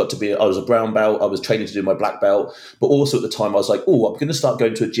 years. I was a brown belt. I was training to do my black belt. But also at the time, I was like, I'm going to start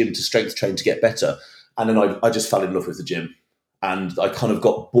going to a gym to strength train to get better. And then I just fell in love with the gym. And I kind of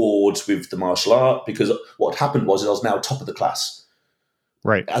got bored with the martial art because what had happened was I was now top of the class.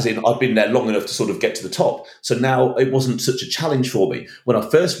 Right. As in, I'd been there long enough to sort of get to the top. So now it wasn't such a challenge for me. When I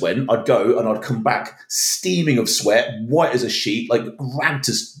first went, I'd go and I'd come back steaming of sweat, white as a sheet, like ragged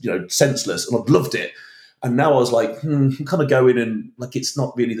as, senseless. And I'd loved it. And now I was like, I'm kind of going and like, it's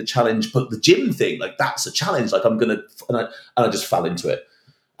not really the challenge, but the gym thing, like that's a challenge. Like I'm going to, and I just fell into it.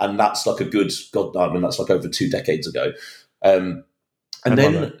 And that's like that's like over 2 decades ago. And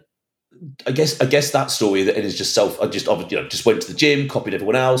then I guess that story that it is just I just went to the gym, copied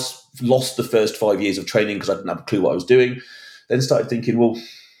everyone else, lost the first 5 years of training because I didn't have a clue what I was doing. Then started thinking, well,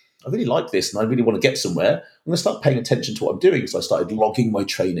 I really like this and I really want to get somewhere. I'm going to start paying attention to what I'm doing. So I started logging my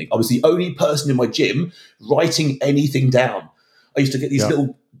training. I was the only person in my gym writing anything down. I used to get these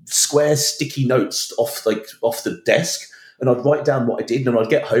little square sticky notes off the desk, and I'd write down what I did. And when I'd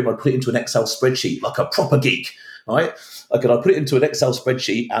get home, I'd put it into an Excel spreadsheet like a proper geek, right? I'd put it into an Excel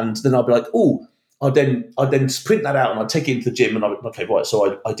spreadsheet, and then I'd be like, I'd then print that out and I'd take it into the gym, and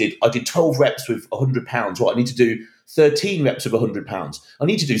so I did 12 reps with 100 pounds. Right, I need to do 13 reps with 100 pounds. I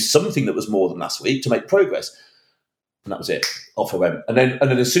need to do something that was more than last week to make progress. And that was it. Off I went. And then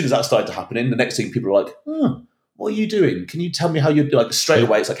as soon as that started happening, the next thing people were like, what are you doing? Can you tell me how you're like straight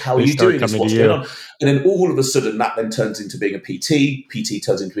away? It's like, how are you doing this? What's going on? And then all of a sudden that then turns into being a PT. PT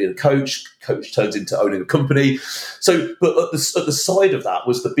turns into being a coach. Coach turns into owning a company. So, but at the side of that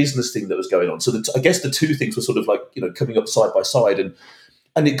was the business thing that was going on. So I guess the two things were sort of like, coming up side by side.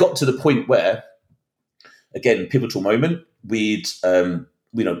 And it got to the point where, again, pivotal moment. My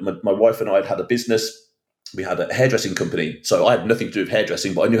wife and I had a business. We had a hairdressing company. So I had nothing to do with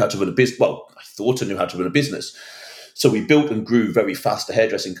hairdressing, but I knew how to run a business. Well, I thought I knew how to run a business. So we built and grew very fast a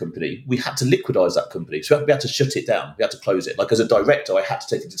hairdressing company. We had to liquidize that company. So we had to shut it down. We had to close it. Like as a director, I had to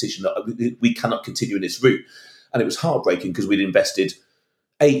take a decision that we cannot continue in this route. And it was heartbreaking because we'd invested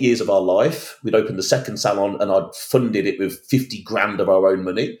 8 years of our life. We'd opened the second salon and I'd funded it with 50 grand of our own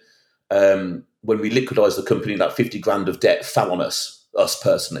money. When we liquidized the company, that 50 grand of debt fell on us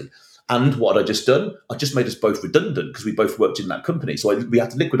personally. And what had I just done? I just made us both redundant because we both worked in that company. So we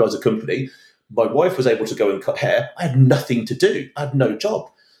had to liquidize the company. My wife was able to go and cut hair. I had nothing to do. I had no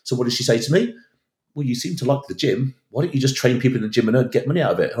job. So what did she say to me? Well, you seem to like the gym. Why don't you just train people in the gym and get money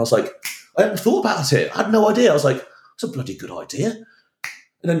out of it? And I was like, I hadn't thought about it. I had no idea. I was like, it's a bloody good idea.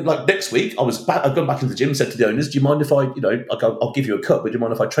 And then, like, next week, I'd gone back into the gym and said to the owners, do you mind if I'll give you a cut, but do you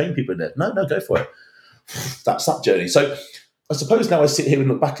mind if I train people in there? No, go for it. That's that journey. So I suppose now I sit here and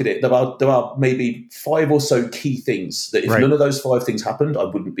look back at it, there are maybe 5 or so key things that if none of those 5 things happened, I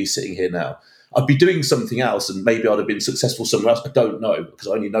wouldn't be sitting here now. I'd be doing something else, and maybe I'd have been successful somewhere else. I don't know, because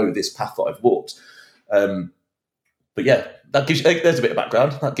I only know this path that I've walked. But yeah, that gives you, there's a bit of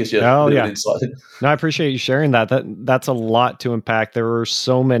background. That gives you a bit of insight. No, I appreciate you sharing that. That's a lot to unpack. There were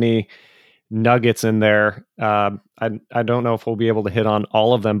so many nuggets in there. I don't know if we'll be able to hit on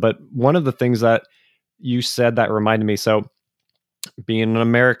all of them, but one of the things that you said that reminded me, so being an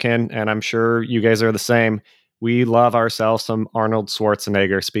American, and I'm sure you guys are the same, we love ourselves some Arnold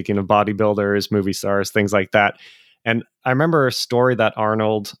Schwarzenegger, speaking of bodybuilders, movie stars, things like that. And I remember a story that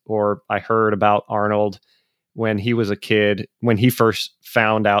I heard about Arnold when he was a kid, when he first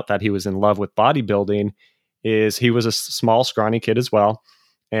found out that he was in love with bodybuilding, is he was a small, scrawny kid as well.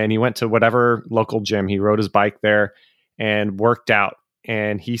 And he went to whatever local gym. He rode his bike there and worked out.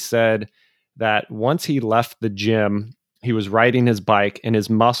 And he said that once he left the gym, he was riding his bike and his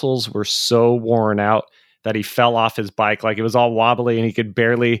muscles were so worn out that he fell off his bike. Like, it was all wobbly and he could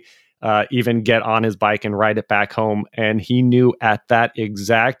barely even get on his bike and ride it back home. And he knew at that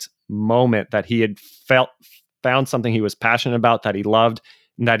exact moment that he had found something he was passionate about, that he loved,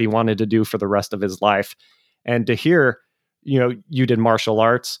 and that he wanted to do for the rest of his life. And to hear, you did martial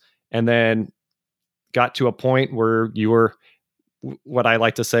arts and then got to a point where you were, what I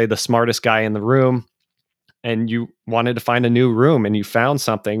like to say, the smartest guy in the room, and you wanted to find a new room, and you found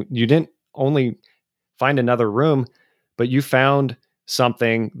something. You didn't only find another room, but you found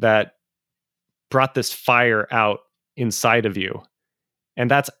something that brought this fire out inside of you. And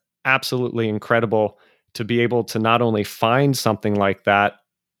that's absolutely incredible to be able to not only find something like that,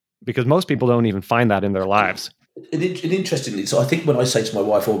 because most people don't even find that in their lives. And interestingly, so I think when I say to my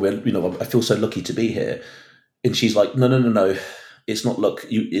wife, I feel so lucky to be here, and she's like, no, it's not luck.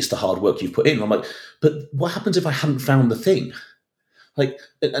 It's the hard work you've put in. I'm like, but what happens if I hadn't found the thing? Like,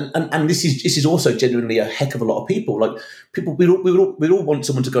 and this is also genuinely a heck of a lot of people. Like, people, we all want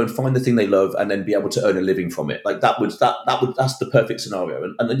someone to go and find the thing they love and then be able to earn a living from it. Like, that's the perfect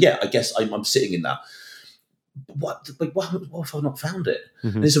scenario. And yeah, I guess I'm sitting in that. What if I've not found it?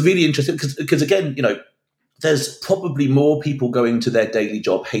 Mm-hmm. And it's a really interesting, because again, there's probably more people going to their daily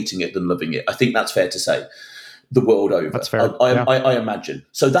job hating it than loving it. I think that's fair to say, the world over. That's fair. I imagine.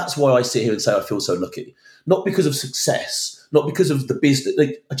 So that's why I sit here and say I feel so lucky. Not because of success, not because of the business.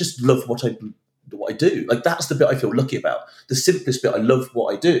 Like, I just love what I do. Like, that's the bit I feel lucky about. The simplest bit, I love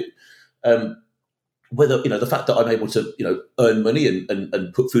what I do. Whether, the fact that I'm able to, earn money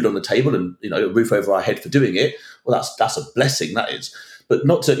and put food on the table and, a roof over our head for doing it, well, that's a blessing, that is. But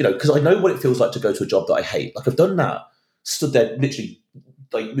not to, because I know what it feels like to go to a job that I hate. Like, I've done that, stood there literally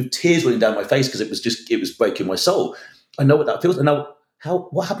like with tears running down my face because it was breaking my soul. I know what that feels. And now,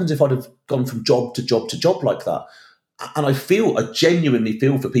 what happens if I'd have gone from job to job to job like that? And I genuinely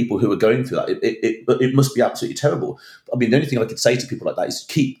feel for people who are going through that. It must be absolutely terrible. I mean, the only thing I could say to people like that is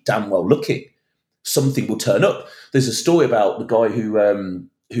keep damn well looking. Something will turn up. There's a story about the guy who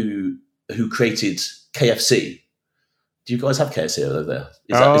created KFC. Do you guys have KFC over there?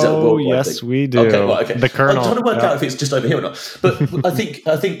 Is that a worldwide yes, thing? we do. Okay. The Colonel. I'm trying to work out if it's just over here or not. But I think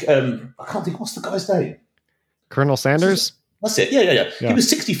I can't think, what's the guy's name? Colonel Sanders? That's it. Yeah. He was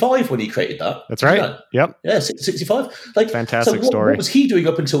 65 when he created that. That's right. Yep. Yeah, 65. Like, fantastic story. What was he doing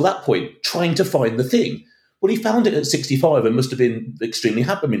up until that point? Trying to find the thing. Well, he found it at 65 and must have been extremely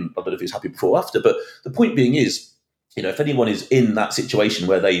happy. I mean, I don't know if he was happy before or after, but the point being is, if anyone is in that situation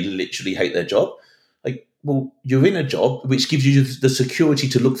where they literally hate their job, like, well, you're in a job which gives you the security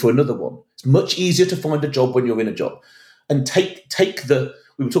to look for another one. It's much easier to find a job when you're in a job. And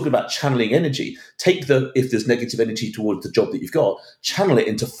we were talking about channeling energy. If there's negative energy towards the job that you've got, channel it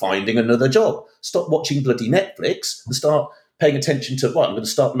into finding another job. Stop watching bloody Netflix and start paying attention to, I'm going to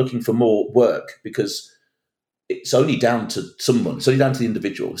start looking for more work, because it's only down to someone. It's only down to the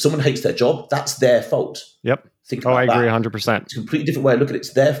individual. If someone hates their job, that's their fault. Yep. Think about I agree that. 100%. It's a completely different way of looking at it.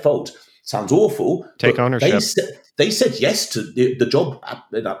 It's their fault. Sounds awful. Take ownership. They said yes to the job.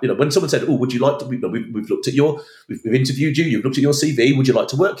 When someone said, "Oh, would you like to?" We've looked at we've interviewed you. You've looked at your CV. Would you like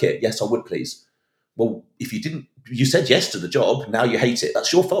to work here? Yes, I would, please. Well, if you didn't, you said yes to the job. Now you hate it.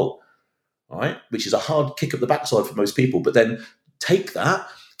 That's your fault. All right, which is a hard kick up the backside for most people. But then take that.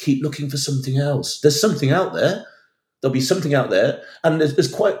 Keep looking for something else. There's something out there. There'll be something out there, and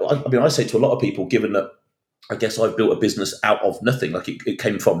there's quite. I say to a lot of people, given that, I guess I've built a business out of nothing. Like, it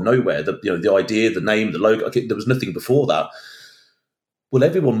came from nowhere. The idea, the name, the logo. There was nothing before that. Well,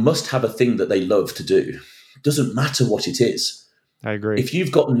 everyone must have a thing that they love to do. It doesn't matter what it is. I agree. If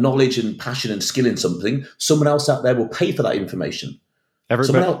you've got knowledge and passion and skill in something, someone else out there will pay for that information.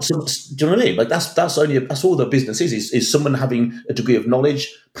 Someone else, do you know what I mean? Like that's all the business is someone having a degree of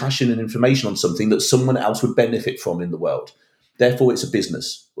knowledge, passion, and information on something that someone else would benefit from in the world. Therefore, it's a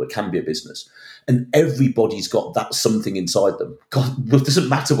business, or it can be a business, and everybody's got that something inside them. God, it doesn't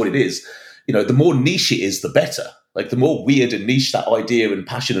matter what it is. The more niche it is, the better. Like the more weird and niche that idea and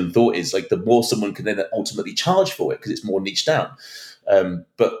passion and thought is, like the more someone can then ultimately charge for it because it's more niche down.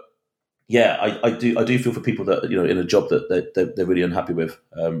 But yeah, I do feel for people that in a job that they're really unhappy with,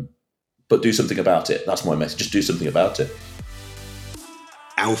 but do something about it. That's my message. Just do something about it.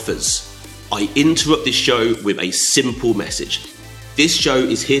 Alphas, I interrupt this show with a simple message. This show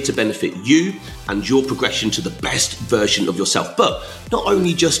is here to benefit you and your progression to the best version of yourself. But not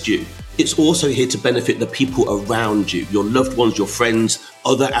only just you, it's also here to benefit the people around you, your loved ones, your friends,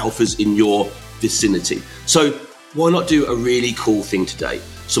 other alphas in your vicinity. So why not do a really cool thing today?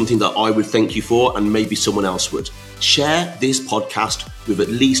 Something that I would thank you for and maybe someone else would. Share this podcast with at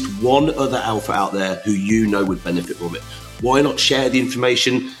least one other alpha out there who you know would benefit from it. Why not share the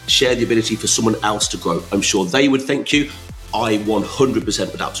information, share the ability for someone else to grow? I'm sure they would thank you. I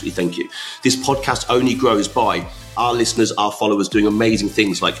 100% would absolutely thank you. This podcast only grows by our listeners, our followers doing amazing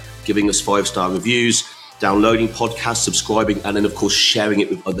things like giving us 5-star reviews, downloading podcasts, subscribing, and then of course sharing it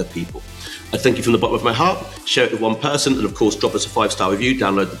with other people. I thank you from the bottom of my heart. Share it with one person and of course drop us a 5-star review,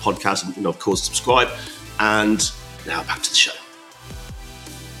 download the podcast and of course subscribe. And now back to the show.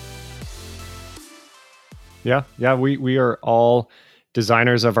 Yeah, we are all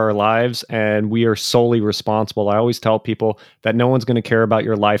designers of our lives and we are solely responsible. I always tell people that no one's going to care about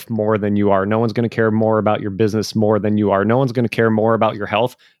your life more than you are. No one's going to care more about your business more than you are. No one's going to care more about your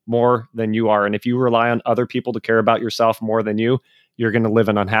health more than you are. And if you rely on other people to care about yourself more than you're going to live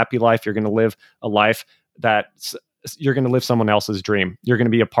an unhappy life. You're going to live a life you're going to live someone else's dream. You're going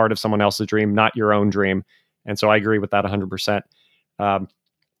to be a part of someone else's dream, not your own dream. And so I agree with that 100%.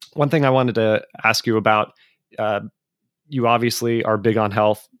 One thing I wanted to ask you about, you obviously are big on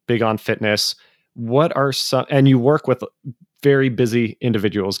health, big on fitness. What are and you work with very busy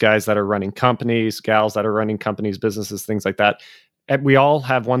individuals, guys that are running companies, gals that are running companies, businesses, things like that. And we all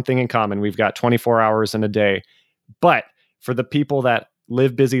have one thing in common. We've got 24 hours in a day. But for the people that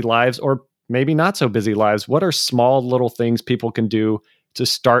live busy lives or maybe not so busy lives, what are small little things people can do to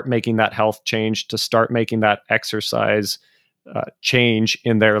start making that health change, to start making that exercise change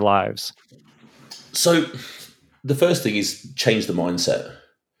in their lives? So the first thing is change the mindset.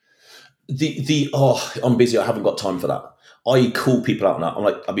 I'm busy, I haven't got time for that. I call people out on that. I'm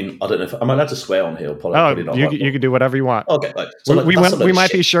like, I don't know if I'm allowed to swear on here. Or probably not. You can do whatever you want. Okay, right. So we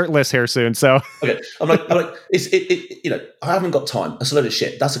might be shirtless here soon. So okay, I'm like, I haven't got time. That's a load of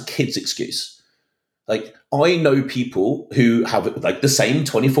shit. That's a kid's excuse. Like I know people who have like the same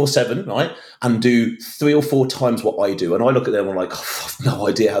 24/7, right, and do 3 or 4 times what I do, and I look at them and I'm like, I've no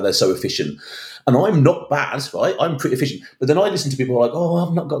idea how they're so efficient. And I'm not bad, right? I'm pretty efficient. But then I listen to people who are like, oh,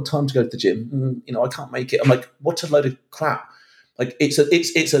 I've not got time to go to the gym. I can't make it. I'm like, what a load of crap. Like it's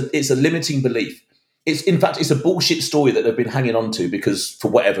a limiting belief. In fact, it's a bullshit story that they've been hanging on to because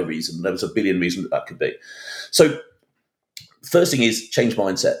for whatever reason, there was a billion reasons that could be. So first thing is change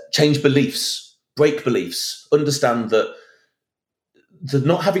mindset, change beliefs, break beliefs, understand that the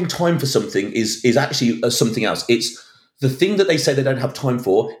not having time for something is actually something else. It's the thing that they say they don't have time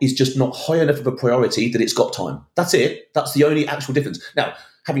for is just not high enough of a priority that it's got time. That's it. That's the only actual difference. Now,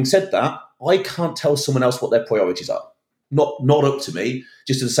 having said that, I can't tell someone else what their priorities are. Not up to me,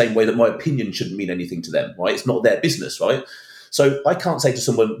 just in the same way that my opinion shouldn't mean anything to them, right? It's not their business, right? So I can't say to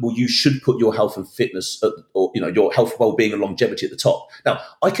someone, well, you should put your health and fitness or your health, well-being and longevity at the top. Now,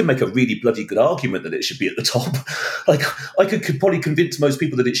 I can make a really bloody good argument that it should be at the top. Like I could probably convince most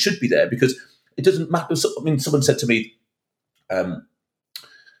people that it should be there because it doesn't matter. I mean, someone said to me,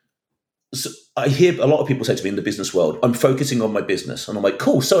 so I hear a lot of people say to me in the business world, I'm focusing on my business. And I'm like,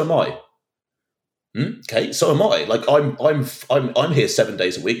 cool, so am I. Okay, so am I. Like I'm here 7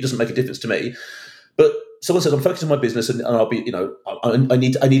 days a week. It doesn't make a difference to me. But someone said, I'm focusing on my business and I'll be, I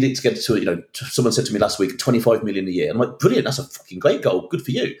need it to get to, someone said to me last week, 25 million a year. I'm like, brilliant. That's a fucking great goal. Good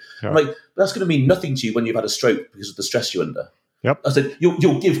for you. Yeah. I'm like, but that's going to mean nothing to you when you've had a stroke because of the stress you're under. Yep. I said,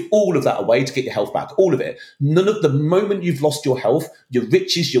 you'll give all of that away to get your health back, all of it. None of the moment you've lost your health, your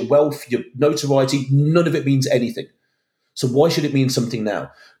riches, your wealth, your notoriety, none of it means anything. So why should it mean something now?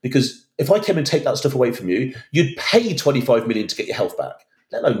 Because if I came and take that stuff away from you, you'd pay 25 million to get your health back,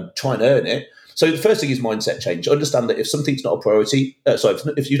 let alone try and earn it. So the first thing is mindset change. Understand that if something's not a priority,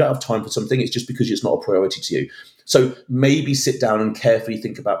 if you don't have time for something, it's just because it's not a priority to you. So maybe sit down and carefully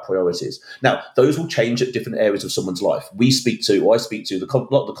think about priorities. Now, those will change at different areas of someone's life. I speak to, a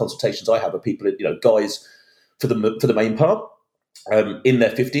lot of the consultations I have are people, guys for the main part, in their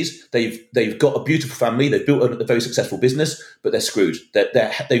 50s. They've got a beautiful family. They've built a very successful business, but they're screwed.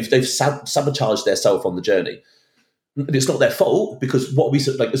 They've sabotaged themselves on the journey. And it's not their fault, because what we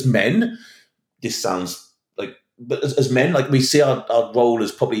like as men, this sounds like, but as men, like, we see our role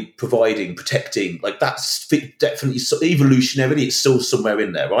as probably providing, protecting, like that's definitely evolutionarily, it's still somewhere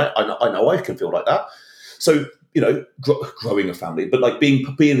in there, right? I know I can feel like that. So, growing a family, but like being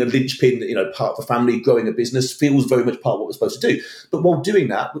a linchpin, part of a family, growing a business feels very much part of what we're supposed to do. But while doing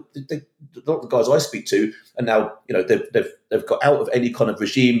that, a lot of the guys I speak to are now, they've got out of any kind of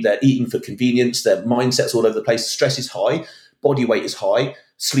regime. They're eating for convenience. Their mindset's all over the place. Stress is high. Body weight is high.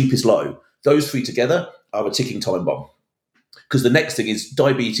 Sleep is low. Those three together are a ticking time bomb. Because the next thing is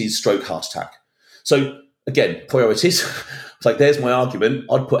diabetes, stroke, heart attack. So again, priorities. It's like, there's my argument.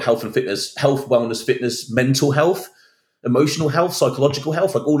 I'd put health and fitness, health, wellness, fitness, mental health, emotional health, psychological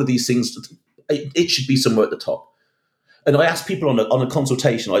health, like all of these things, it should be somewhere at the top. And I ask people on a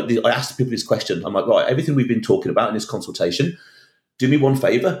consultation, I ask people this question. I'm like, right, everything we've been talking about in this consultation, do me one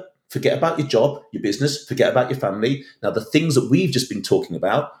favor. Forget about your job, your business, forget about your family. Now, the things that we've just been talking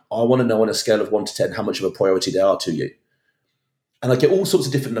about, I want to know on a scale of 1 to 10 how much of a priority they are to you. And I get all sorts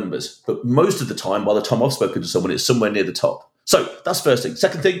of different numbers. But most of the time, by the time I've spoken to someone, it's somewhere near the top. So that's first thing.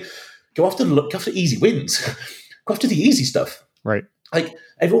 Second thing, go after easy wins. Go after the easy stuff. Right. Like,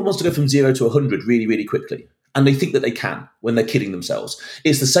 everyone wants to go from 0 to 100 really, really quickly. And they think that they can when they're kidding themselves.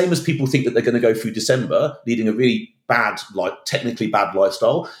 It's the same as people think that they're going to go through December leading a really bad, technically bad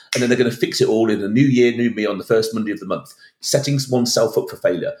lifestyle, and then they're going to fix it all in a new year, new me on the first Monday of the month. Setting oneself up for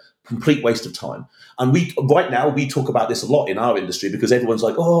failure. Complete waste of time. And right now we talk about this a lot in our industry, because everyone's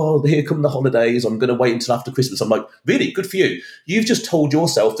like, oh, here come the holidays. I'm going to wait until after Christmas. I'm like, really? Good for you. You've just told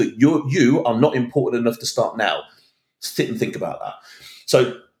yourself that you are not important enough to start now. Sit and think about that.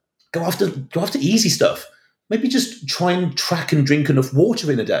 So go after easy stuff. Maybe just try and track and drink enough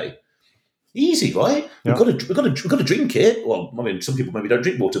water in a day. Easy, right? Yeah. We've got to drink it. Well, I mean, some people maybe don't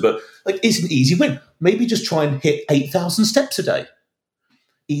drink water, but like, it's an easy win. Maybe just try and hit 8,000 steps a day.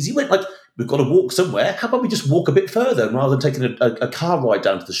 Easy win. Like, we've got to walk somewhere. How about we just walk a bit further rather than taking a car ride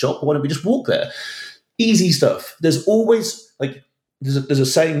down to the shop? Why don't we just walk there? Easy stuff. There's always there's a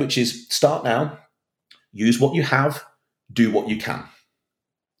saying which is, start now, use what you have, do what you can.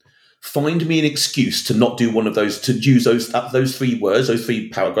 Find me an excuse to not do one of those, to use those 3 words, those 3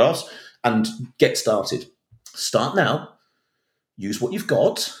 paragraphs, and get started. Start now. Use what you've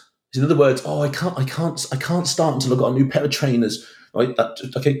got. In other words, I can't start until I've got a new pair of trainers. Right?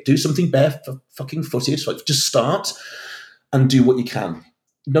 Okay, do something fucking footed. Like, just start and do what you can.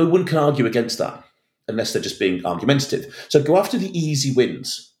 No one can argue against that unless they're just being argumentative. So go after the easy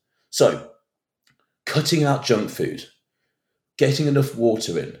wins. So cutting out junk food, getting enough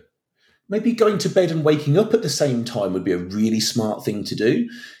water in. Maybe going to bed and waking up at the same time would be a really smart thing to do,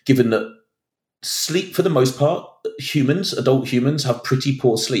 given that sleep, for the most part, adult humans have pretty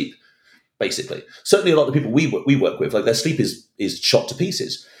poor sleep, basically. Certainly a lot of the people we work with, like, their sleep is shot to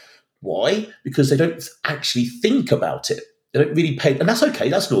pieces. Why? Because they don't actually think about it. They don't really pay, and that's okay,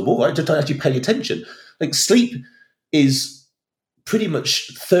 that's normal, right? They don't actually pay attention. Like, sleep is pretty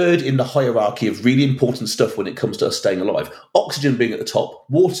much third in the hierarchy of really important stuff when it comes to us staying alive. Oxygen being at the top,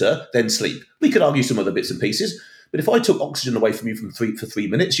 water, then sleep. We could argue some other bits and pieces, but if I took oxygen away from you for 3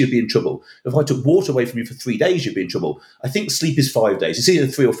 minutes, you'd be in trouble. If I took water away from you for 3 days, you'd be in trouble. I think sleep is 5 days. It's either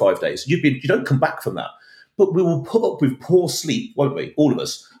 3 or 5 days. You don't come back from that. But we will put up with poor sleep, won't we? All of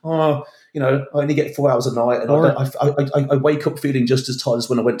us. I only get 4 hours a night, and I wake up feeling just as tired as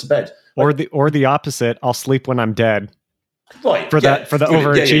when I went to bed. Or the opposite. I'll sleep when I'm dead. Right. For the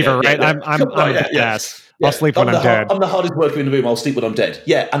overachiever, right? I'm ass. I'll sleep when I'm dead. I'm the hardest worker in the room. I'll sleep when I'm dead.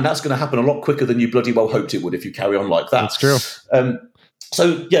 Yeah, and that's going to happen a lot quicker than you bloody well hoped it would if you carry on like that. That's true.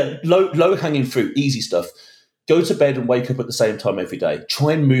 So yeah, low hanging fruit, easy stuff. Go to bed and wake up at the same time every day.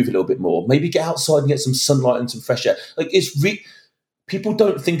 Try and move a little bit more. Maybe get outside and get some sunlight and some fresh air. Like, people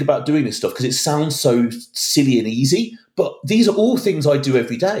don't think about doing this stuff because it sounds so silly and easy, but these are all things I do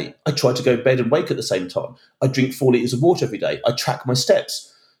every day. I try to go to bed and wake at the same time. I drink 4 liters of water every day. I track my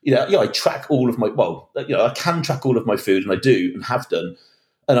steps. I track all of I can track all of my food, and I do and have done.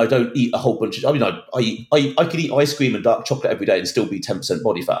 And I don't eat a whole bunch of, I could eat ice cream and dark chocolate every day and still be 10%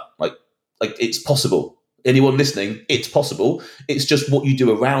 body fat. Like it's possible. Anyone listening, it's possible. It's just what you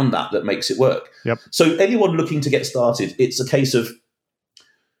do around that makes it work. Yep. So anyone looking to get started, it's a case of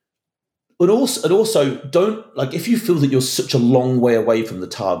And also, don't, like, if you feel that you're such a long way away from the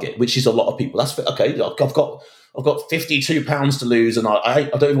target, which is a lot of people, that's okay. I've got 52 pounds to lose, and I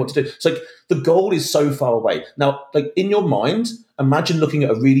don't know what to do. So, like, the goal is so far away. Now, like, in your mind, imagine looking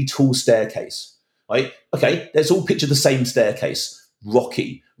at a really tall staircase, right? Okay, let's all picture the same staircase.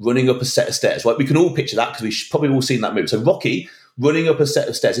 Rocky running up a set of stairs, right? We can all picture that because we've probably all seen that movie. So Rocky running up a set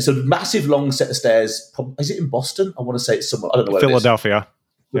of stairs. It's a massive, long set of stairs. Is it in Boston? I want to say it's somewhere. I don't know where Philadelphia. It is.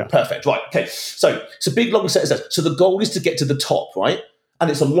 Yeah. Perfect. Right. Okay. So it's a big, long set of stairs. So the goal is to get to the top, right?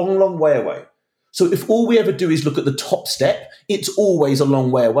 And it's a long, long way away. So if all we ever do is look at the top step, it's always a long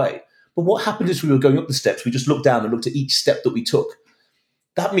way away. But what happened is we were going up the steps, we just looked down and looked at each step that we took.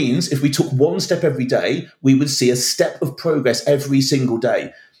 That means if we took one step every day, we would see a step of progress every single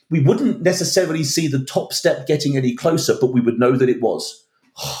day. We wouldn't necessarily see the top step getting any closer, but we would know that it was.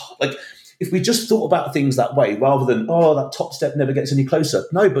 Like, if we just thought about things that way, rather than, that top step never gets any closer.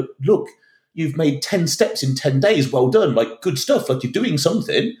 No, but look, you've made 10 steps in 10 days. Well done. Like, good stuff. Like, you're doing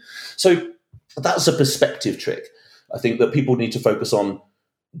something. So that's a perspective trick. I think that people need to focus on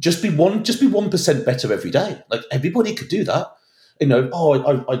just be 1% better every day. Like, everybody could do that. You know,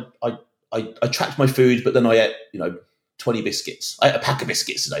 I tracked my food, but then I ate, 20 biscuits. I ate a pack of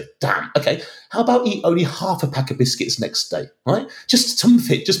biscuits today. Damn. Okay. How about eat only half a pack of biscuits next day? Right? Just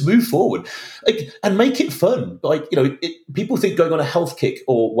something. Just move forward, and make it fun. Like, people think going on a health kick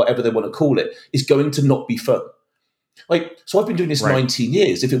or whatever they want to call it is going to not be fun. Like, so I've been doing this 19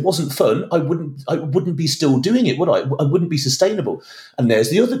 years. If it wasn't fun, I wouldn't be still doing it, would I? I wouldn't be sustainable. And there's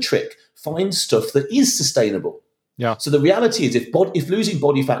the other trick: find stuff that is sustainable. Yeah. So the reality is, if losing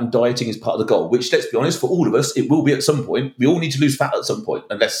body fat and dieting is part of the goal, which, let's be honest, for all of us, it will be at some point. We all need to lose fat at some point,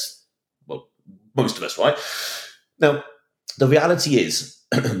 unless, well, most of us, right? Now, the reality is,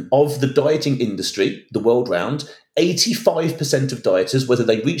 of the dieting industry, the world round, 85% of dieters, whether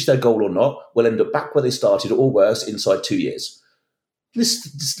they reach their goal or not, will end up back where they started or worse inside 2 years.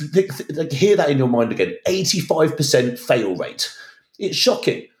 Hear that in your mind again. 85% fail rate. It's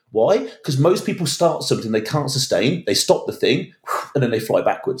shocking. Why? Because most people start something they can't sustain, they stop the thing, and then they fly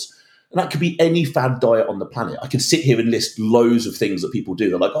backwards. And that could be any fad diet on the planet. I could sit here and list loads of things that people do.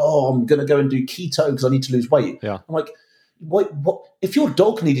 They're like, I'm going to go and do keto because I need to lose weight. Yeah. I'm like, what? If your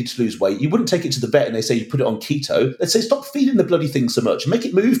dog needed to lose weight, you wouldn't take it to the vet and they say you put it on keto. They'd say, stop feeding the bloody thing so much. Make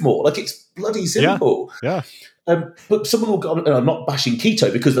it move more. Like, it's bloody simple. Yeah. But someone will go, and I'm not bashing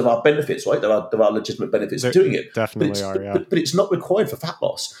keto because there are benefits, right? There are legitimate benefits of doing it. Definitely but it's not required for fat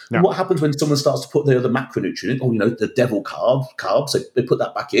loss. No. And what happens when someone starts to put the other macronutrient, the devil carbs, so they put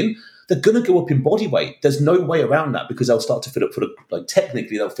that back in, they're going to go up in body weight. There's no way around that because they'll start to fill up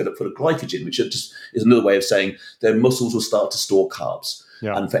technically they'll fill up for the glycogen, which is another way of saying their muscles will start to store carbs.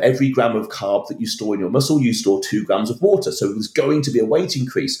 Yeah. And for every gram of carb that you store in your muscle, you store 2 grams of water. So there's going to be a weight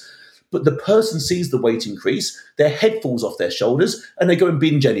increase. But the person sees the weight increase, their head falls off their shoulders, and they go and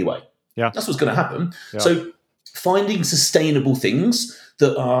binge anyway. Yeah. That's what's going to happen. Yeah. So finding sustainable things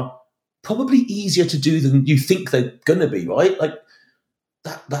that are probably easier to do than you think they're going to be, right? Like,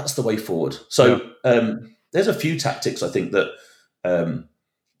 that's the way forward. So there's a few tactics I think that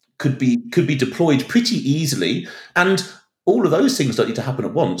could be deployed pretty easily, and all of those things don't need to happen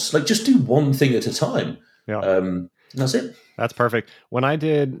at once. Like, just do one thing at a time. Yeah. That's it. That's perfect. When I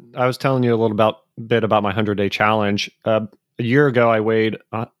was telling you a little bit about my 100-day challenge. A year ago, I weighed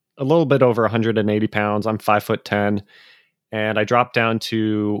a little bit over 180 pounds. I'm 5'10", and I dropped down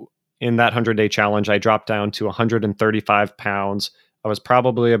to, in that 100-day challenge, I dropped down to 135 pounds. I was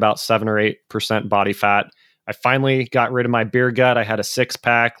probably about 7 or 8% body fat. I finally got rid of my beer gut. I had a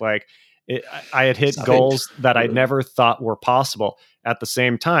 6-pack. I had hit goals that I never thought were possible. At the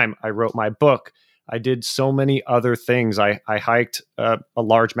same time, I wrote my book. I did so many other things. I hiked a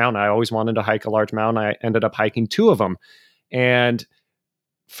large mountain. I always wanted to hike a large mountain. I ended up hiking 2 of them. And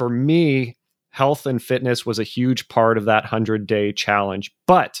for me, health and fitness was a huge part of that 100-day challenge.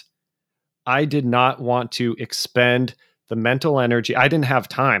 But I did not want to expend the mental energy. I didn't have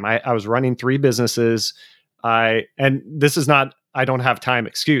time. I was running 3 businesses. And this is not, I don't have time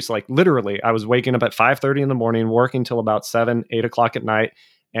excuse. Like, literally, I was waking up at 5:30 in the morning, working till about 7, 8 o'clock at night,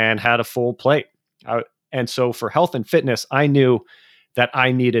 and had a full plate. And so for health and fitness, I knew that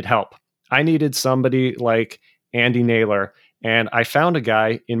I needed help. I needed somebody like Andy Naylor. And I found a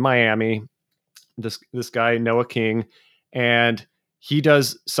guy in Miami, this guy, Noah King, and he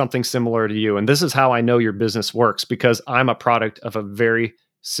does something similar to you. And this is how I know your business works, because I'm a product of a very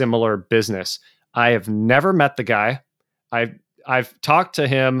similar business. I have never met the guy. I've talked to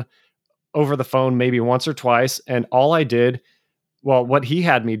him over the phone maybe once or twice. And all I did, what he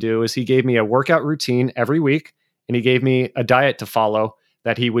had me do is he gave me a workout routine every week, and he gave me a diet to follow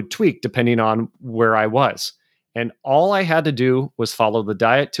that he would tweak depending on where I was. And all I had to do was follow the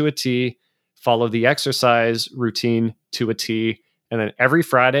diet to a T, follow the exercise routine to a T. And then every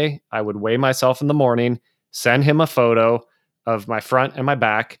Friday, I would weigh myself in the morning, send him a photo of my front and my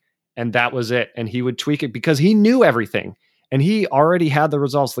back, and that was it. And he would tweak it because he knew everything. And he already had the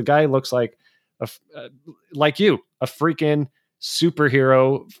results. The guy looks like like you, a freaking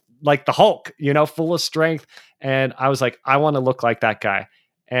superhero, like the Hulk, full of strength. And I was like, I want to look like that guy.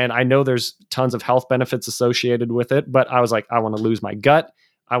 And I know there's tons of health benefits associated with it, but I was like, I want to lose my gut.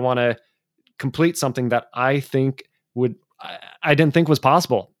 I want to complete something that I didn't think was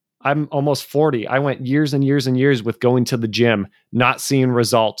possible. I'm almost 40. I went years and years and years with going to the gym, not seeing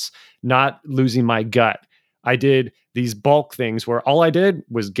results, not losing my gut. I did these bulk things where all I did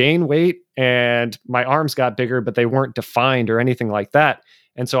was gain weight and my arms got bigger, but they weren't defined or anything like that.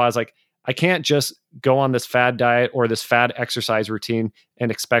 And so I was like, I can't just go on this fad diet or this fad exercise routine and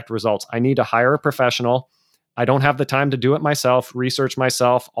expect results. I need to hire a professional. I don't have the time to do it myself, research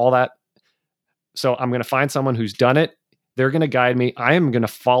myself, all that. So I'm going to find someone who's done it. They're going to guide me. I am going to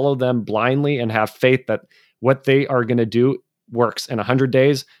follow them blindly and have faith that what they are going to do works. In 100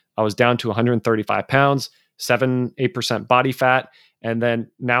 days, I was down to 135 pounds, 7-8% body fat. And then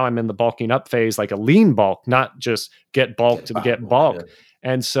now I'm in the bulking up phase, like a lean bulk, not just get bulk to get bulk. Yeah.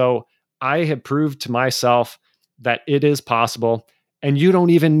 And so I have proved to myself that it is possible. And you don't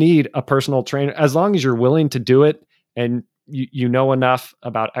even need a personal trainer as long as you're willing to do it and you know enough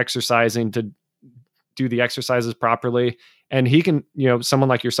about exercising to do the exercises properly. And he can, someone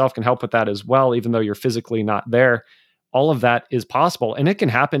like yourself can help with that as well, even though you're physically not there. All of that is possible. And it can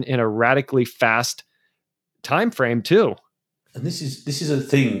happen in a radically fast time frame too. And this is a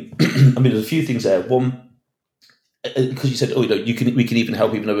thing. I mean, there's a few things there. One, because you said, we can even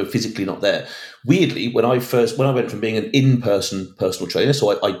help even though we're physically not there. Weirdly, when I went from being an in-person personal trainer,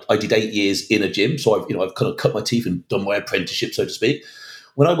 so I did 8 years in a gym, so I've kind of cut my teeth and done my apprenticeship, so to speak.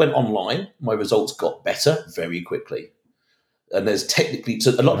 When I went online, my results got better very quickly. And there's technically,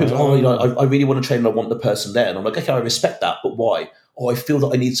 so a lot of people, I really want to train and I want the person there. And I'm like, okay, I respect that, but why? I feel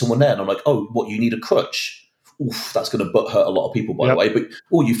that I need someone there. And I'm like, what, you need a crutch? Oof, that's going to hurt a lot of people, by the way. But,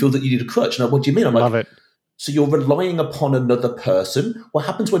 you feel that you need a crutch. Now, what do you mean? I'm like, love it. So you're relying upon another person. What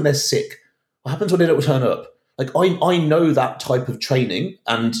happens when they're sick? What happens when they don't turn up? Like, I know that type of training.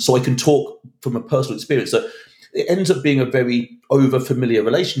 And so I can talk from a personal experience that it ends up being a very over-familiar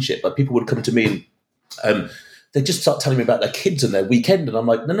relationship. Like, people would come to me and they just start telling me about their kids and their weekend. And I'm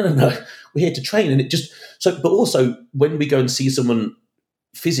like, no, we're here to train. And but also when we go and see someone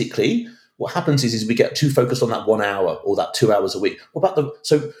physically, what happens is we get too focused on that 1 hour or that 2 hours a week.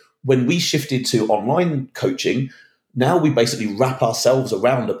 So when we shifted to online coaching, now we basically wrap ourselves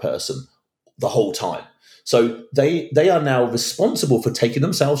around a person the whole time. So they are now responsible for taking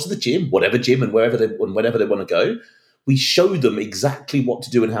themselves to the gym, whatever gym and whenever they want to go. We show them exactly what to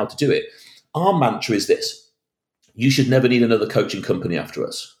do and how to do it. Our mantra is this: you should never need another coaching company after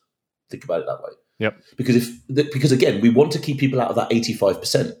us. Think about it that way. Yep. Because again, we want to keep people out of that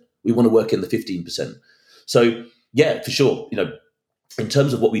 85%. We want to work in the 15%. So yeah, for sure. In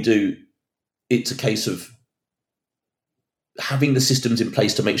terms of what we do, it's a case of having the systems in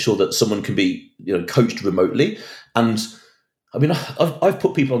place to make sure that someone can be, coached remotely. And I mean, I've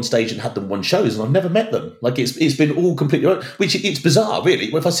put people on stage and had them run shows, and I've never met them. Like it's been all completely wrong, which it's bizarre,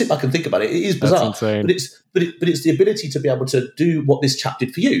 really. If I sit back and think about it, it is bizarre. That's insane. But it's the ability to be able to do what this chap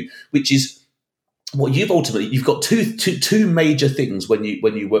did for you, which is what you've got two major things when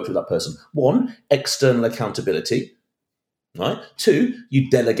you work with that person. One, external accountability, right? Two, you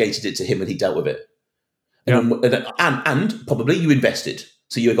delegated it to him and he dealt with it. And probably you invested,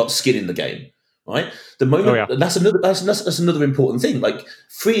 so you got skin in the game, right? The moment that's another important thing. Like,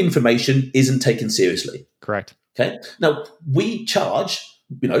 free information isn't taken seriously. Correct. Okay. Now we charge,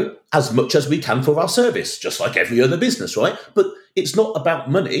 as much as we can for our service, just like every other business, right? But it's not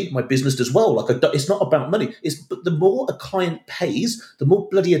about money. My business does well. It's not about money. But the more a client pays, the more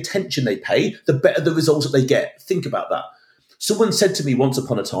bloody attention they pay, the better the results that they get. Think about that. Someone said to me once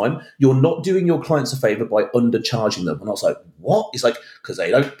upon a time, you're not doing your clients a favor by undercharging them. And I was like, what? It's like, because they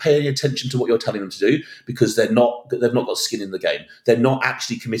don't pay any attention to what you're telling them to do, because they've not got skin in the game. They're not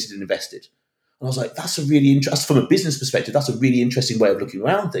actually committed and invested. And I was like, that's a really interesting, from a business perspective, that's a really interesting way of looking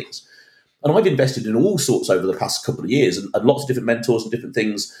around things. And I've invested in all sorts over the past couple of years and lots of different mentors and different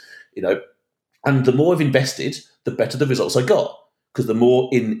things, and the more I've invested, the better the results I got, because the more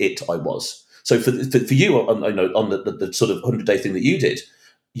in it I was. So for you, on the sort of 100-day thing that you did,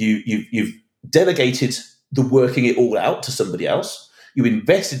 you've delegated the working it all out to somebody else. You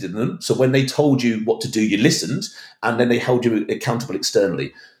invested in them. So when they told you what to do, you listened, and then they held you accountable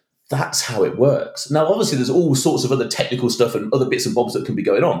externally. That's how it works. Now, obviously, there's all sorts of other technical stuff and other bits and bobs that can be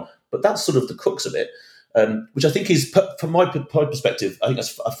going on, but that's sort of the crux of it, which I think is, from my perspective, I think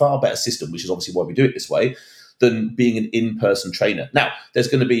that's a far better system, which is obviously why we do it this way, than being an in-person trainer. Now, there's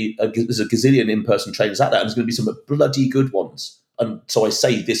going to be there's a gazillion in-person trainers out there, and there's going to be some bloody good ones. And so I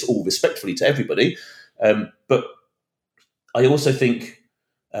say this all respectfully to everybody, but I also think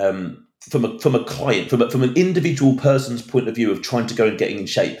from a client, from an individual person's point of view of trying to go and getting in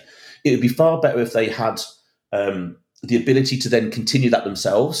shape, it would be far better if they had the ability to then continue that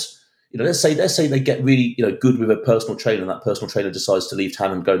themselves. Let's say they get really good with a personal trainer, and that personal trainer decides to leave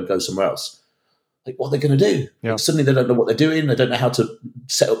town and go somewhere else. Like, what are they going to do? Yeah. Like, suddenly they don't know what they're doing. They don't know how to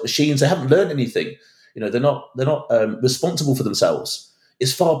set up machines. They haven't learned anything. They're not responsible for themselves.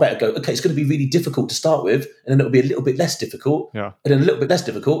 It's far better to go, okay, it's going to be really difficult to start with, and then it'll be a little bit less difficult, and then a little bit less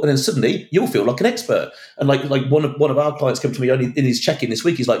difficult, and then suddenly you'll feel like an expert. And like one of our clients came to me only in his check-in this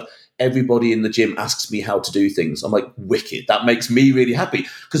week. He's like, everybody in the gym asks me how to do things. I'm like, wicked. That makes me really happy,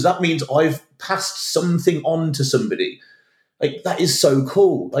 because that means I've passed something on to somebody. Like, that is so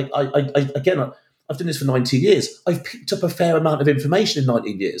cool. Like, I've done this for 19 years. I've picked up a fair amount of information in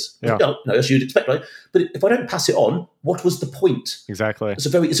 19 years. Yeah. As you'd expect, right? But if I don't pass it on, what was the point? Exactly. It's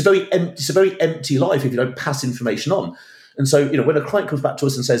a very empty life if you don't pass information on. And so, when a client comes back to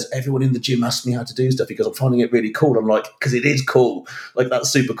us and says, everyone in the gym asks me how to do stuff because I'm finding it really cool, I'm like, because it is cool. Like, that's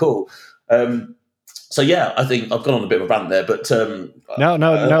super cool. So yeah, I think I've gone on a bit of a rant there, but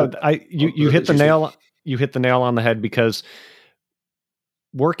you hit the nail. You hit the nail on the head, because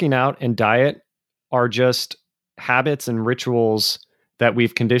working out and diet are just habits and rituals that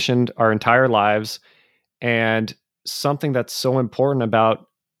we've conditioned our entire lives. And something that's so important about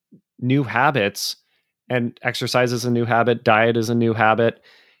new habits, and exercise is a new habit, diet is a new habit.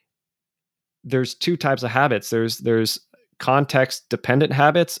 There's two types of habits. There's context dependent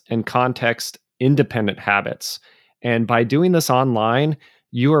habits and context independent habits. And by doing this online,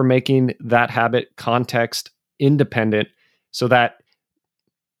 you are making that habit context independent, so that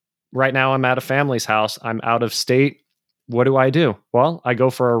right now I'm at a family's house, I'm out of state. What do? Well, I go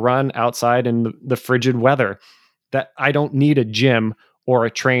for a run outside in the frigid weather. That I don't need a gym or a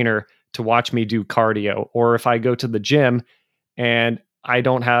trainer to watch me do cardio. Or if I go to the gym and I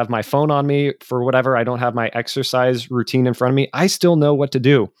don't have my phone on me for whatever, I don't have my exercise routine in front of me, I still know what to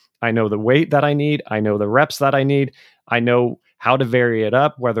do. I know the weight that I need. I know the reps that I need. I know how to vary it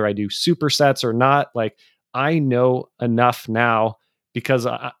up, whether I do supersets or not. Like, I know enough now, because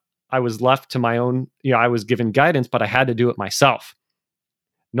I was left to my own, I was given guidance, but I had to do it myself.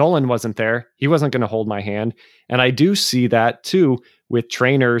 Nolan wasn't there. He wasn't going to hold my hand. And I do see that too with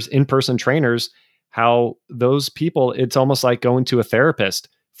trainers, in-person trainers, how those people, it's almost like going to a therapist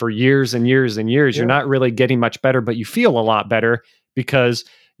for years and years and years. Yeah. You're not really getting much better, but you feel a lot better because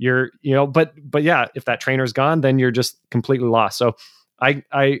you're, but yeah, if that trainer's gone, then you're just completely lost. So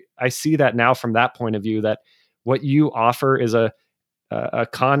I see that now from that point of view, that what you offer is a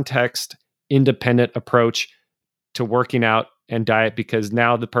context independent approach to working out and diet, because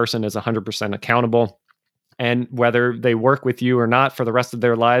now the person is 100% accountable, and whether they work with you or not for the rest of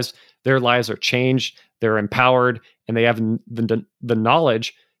their lives are changed, they're empowered, and they have the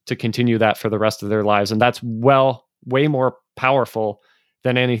knowledge to continue that for the rest of their lives. And that's way more powerful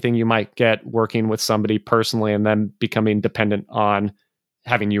than anything you might get working with somebody personally and then becoming dependent on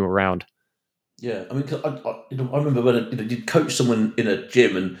having you around. Yeah, I mean, I remember when you'd coach someone in a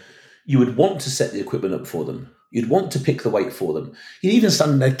gym, and you would want to set the equipment up for them. You'd want to pick the weight for them. You'd even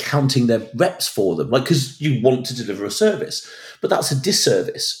stand there counting their reps for them, like, because you want to deliver a service. But that's a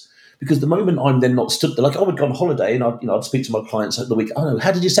disservice, because the moment I'm then not stood there, like I would go on holiday and I'd speak to my clients at the week. Oh no,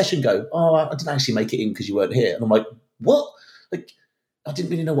 how did your session go? Oh, I didn't actually make it in because you weren't here. And I'm like, what? Like, I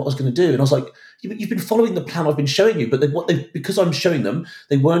didn't really know what I was going to do. And I was like, you've been following the plan I've been showing you, but because I'm showing them,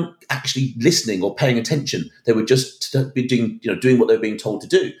 they weren't actually listening or paying attention. They were just doing what they were being told to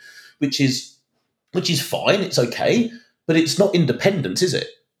do, which is fine. It's okay, but it's not independent, is it?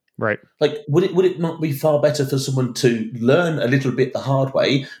 Right. Like, would it not be far better for someone to learn a little bit the hard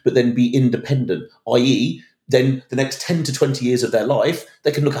way, but then be independent, i.e., then the next 10 to 20 years of their life,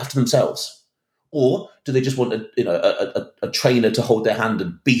 they can look after themselves? Or do they just want a trainer to hold their hand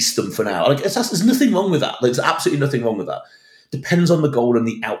and beast them for now? Like, there's nothing wrong with that. There's absolutely nothing wrong with that. Depends on the goal and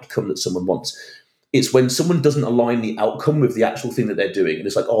the outcome that someone wants. It's when someone doesn't align the outcome with the actual thing that they're doing, and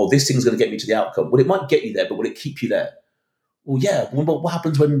it's like, oh, this thing's going to get me to the outcome. Well, it might get you there, but will it keep you there? Well, yeah. Well, what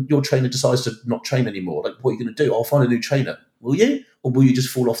happens when your trainer decides to not train anymore? Like, what are you going to do? I'll find a new trainer. Will you? Or will you just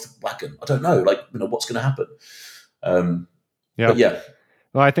fall off the wagon? I don't know. Like, what's going to happen? Yeah. But yeah.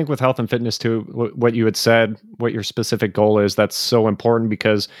 Well, I think with health and fitness too, what you had said, what your specific goal is, that's so important,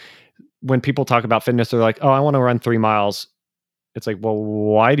 because when people talk about fitness, they're like, oh, I want to run 3 miles. It's like, well,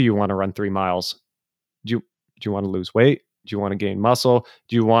 why do you want to run 3 miles? Do you want to lose weight? Do you want to gain muscle?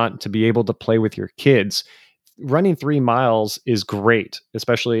 Do you want to be able to play with your kids? Running 3 miles is great,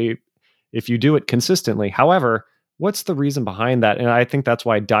 especially if you do it consistently. However, what's the reason behind that? And I think that's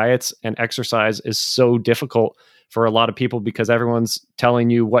why diets and exercise is so difficult for a lot of people, because everyone's telling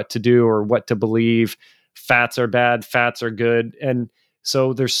you what to do or what to believe. Fats are bad, fats are good. And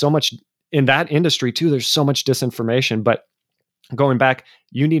so there's so much in that industry too. There's so much disinformation. But going back,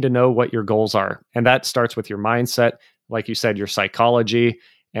 you need to know what your goals are. And that starts with your mindset, like you said, your psychology.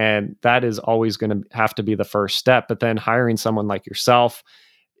 And that is always going to have to be the first step. But then hiring someone like yourself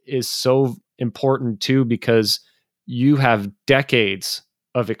is so important too, because you have decades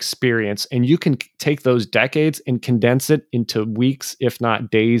of experience, and you can take those decades and condense it into weeks, if not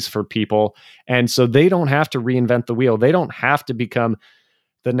days, for people. And so they don't have to reinvent the wheel. They don't have to become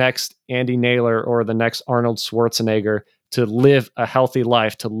the next Andy Naylor or the next Arnold Schwarzenegger to live a healthy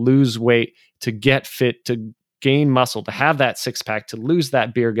life, to lose weight, to get fit, to gain muscle, to have that six pack, to lose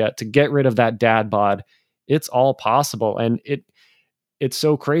that beer gut, to get rid of that dad bod. It's all possible. And it's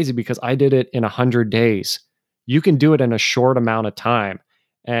so crazy, because I did it in 100 days. You can do it in a short amount of time.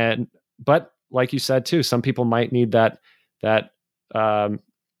 But like you said too, some people might need that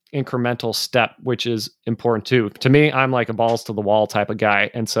incremental step, which is important too. To me, I'm like a balls to the wall type of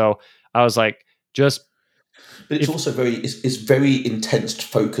guy. And so I was like, but it's also it's very intense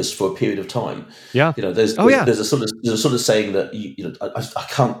focus for a period of time. Yeah. There's a sort of saying that I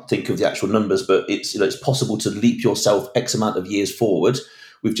can't think of the actual numbers, but it's it's possible to leap yourself X amount of years forward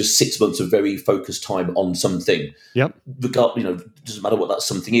with just 6 months of very focused time on something. Yep. It doesn't matter what that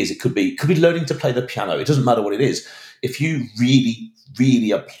something is. It could be learning to play the piano. It doesn't matter what it is. If you really,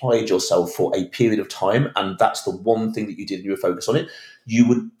 really applied yourself for a period of time, and that's the one thing that you did and you were focused on it, you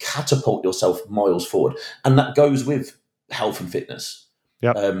would catapult yourself miles forward. And that goes with health and fitness.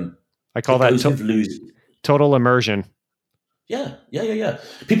 Yep. I call that total immersion. Yeah.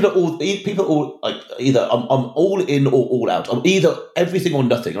 People are all like, either I'm all in or all out. I'm either everything or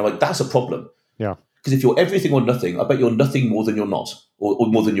nothing. I'm like, that's a problem. Yeah. Because if you're everything or nothing, I bet you're nothing more than you're not, or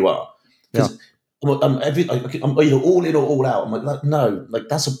more than you are. Because I'm either all in or all out. I'm like, no, like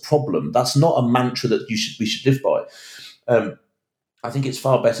that's a problem. That's not a mantra that we should live by. I think it's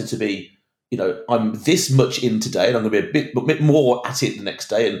far better to be, I'm this much in today, and I'm going to be a bit more at it the next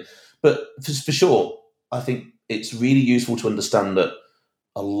day. But for sure, I think it's really useful to understand that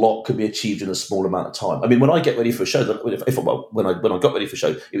a lot could be achieved in a small amount of time. I mean, when I get ready for a show, when I got ready for a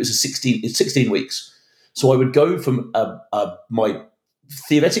show, it was 16 weeks. So I would go from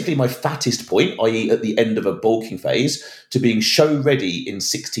theoretically my fattest point, i.e. at the end of a bulking phase, to being show ready in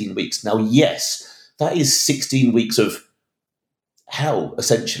 16 weeks. Now, yes, that is 16 weeks of hell,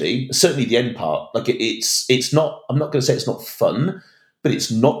 essentially. Certainly the end part. Like it's not, I'm not going to say it's not fun, but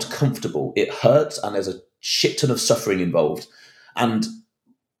it's not comfortable. It hurts, and there's a shit ton of suffering involved. And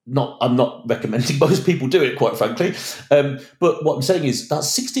I'm not recommending most people do it, quite frankly. But what I'm saying is that's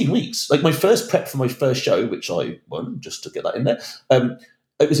 16 weeks. Like my first prep for my first show, which I won, just to get that in there,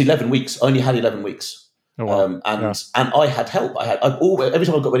 it was 11 weeks. I only had 11 weeks. Oh, wow. And I had help. Every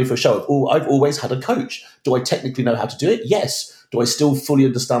time I got ready for a show, I've always had a coach. Do I technically know how to do it? Yes. Do I still fully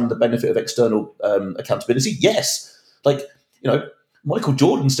understand the benefit of external accountability? Yes. Like, Michael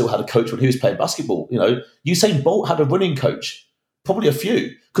Jordan still had a coach when he was playing basketball. Usain Bolt had a running coach. Probably a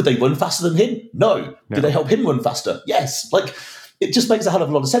few. Could they run faster than him? No. Did they help him run faster? Yes. Like, it just makes a hell of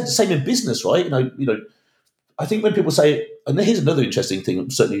a lot of sense. Same in business, right? I think when people say, and here's another interesting thing,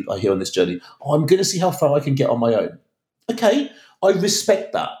 certainly I hear on this journey, I'm going to see how far I can get on my own. Okay, I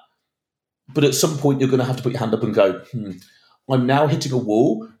respect that. But at some point, you're going to have to put your hand up and go, I'm now hitting a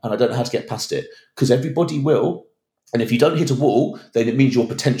wall, and I don't know how to get past it. Because everybody will. And if you don't hit a wall, then it means your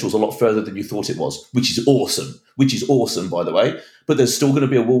potential is a lot further than you thought it was, which is awesome, by the way. But there's still going to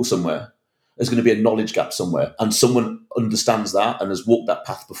be a wall somewhere. There's going to be a knowledge gap somewhere. And someone understands that and has walked that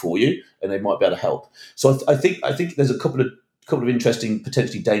path before you, and they might be able to help. So I think there's a couple of interesting,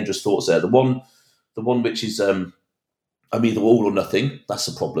 potentially dangerous thoughts there. The one which is I'm either all or nothing. That's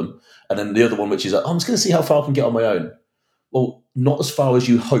the problem. And then the other one, which is I'm just going to see how far I can get on my own. Well, not as far as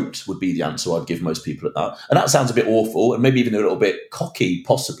you hoped would be the answer I'd give most people at that. And that sounds a bit awful and maybe even a little bit cocky,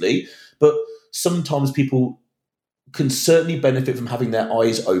 possibly. But sometimes people can certainly benefit from having their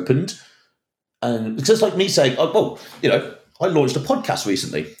eyes opened. And it's just like me saying, I launched a podcast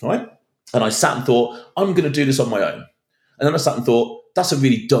recently, right? And I sat and thought, I'm going to do this on my own. And then I sat and thought, that's a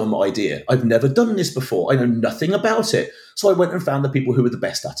really dumb idea. I've never done this before. I know nothing about it. So I went and found the people who were the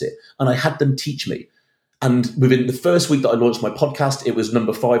best at it, and I had them teach me. And within the first week that I launched my podcast, it was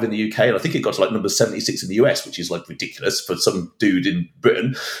number 5 in the UK, and I think it got to like number 76 in the US, which is like ridiculous for some dude in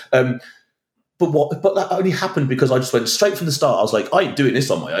Britain. But that only happened because I just went straight from the start. I was like, I ain't doing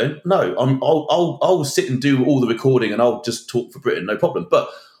this on my own. No, I'll sit and do all the recording, and I'll just talk for Britain, no problem. But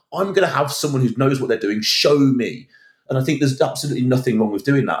I'm going to have someone who knows what they're doing show me. And I think there's absolutely nothing wrong with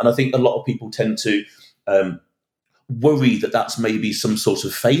doing that. And I think a lot of people tend to worry that that's maybe some sort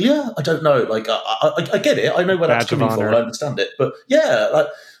of failure. I don't know. Like, I get it. I know where that's coming from. I understand it. But yeah,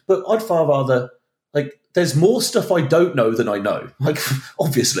 but I'd far rather, like, there's more stuff I don't know than I know, like,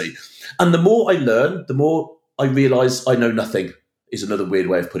 obviously. And the more I learn, the more I realize I know nothing, is another weird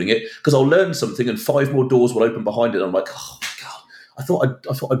way of putting it. Because I'll learn something and 5 more doors will open behind it. And I'm like, oh my God, I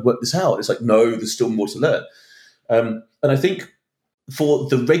thought I'd work this out. It's like, no, there's still more to learn. And I think for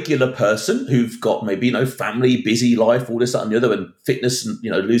the regular person who've got maybe, family, busy life, all this, that, and the other, and fitness and,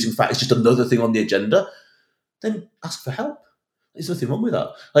 losing fat is just another thing on the agenda, then ask for help. There's nothing wrong with that.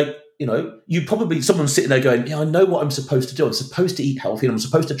 Like, you probably, someone's sitting there going, I know what I'm supposed to do. I'm supposed to eat healthy and I'm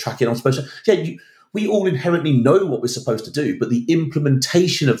supposed to track it. I'm supposed to, we all inherently know what we're supposed to do, but the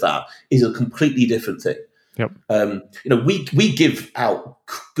implementation of that is a completely different thing. Yep. We give out,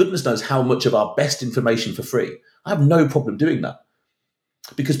 goodness knows how much of our best information for free. I have no problem doing that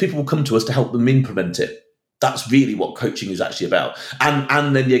because people will come to us to help them implement it. That's really what coaching is actually about.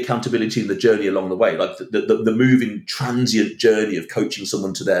 And then the accountability and the journey along the way, like the moving transient journey of coaching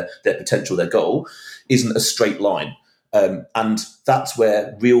someone to their potential, their goal, isn't a straight line. And that's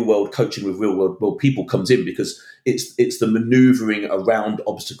where real world coaching with real world people comes in, because it's the maneuvering around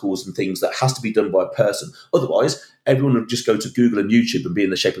obstacles and things that has to be done by a person. Otherwise, everyone would just go to Google and YouTube and be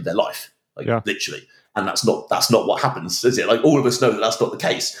in the shape of their life, literally. And that's not what happens, is it? Like, all of us know that that's not the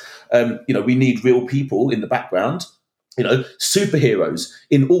case. We need real people in the background, superheroes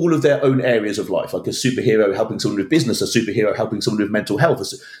in all of their own areas of life, like a superhero helping someone with business, a superhero helping someone with mental health.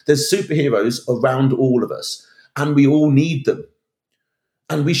 There's superheroes around all of us, and we all need them.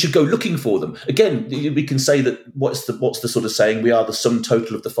 And we should go looking for them. Again, we can say that what's the sort of saying? We are the sum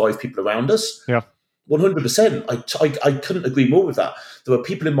total of the 5 people around us. Yeah. 100%. I couldn't agree more with that. There were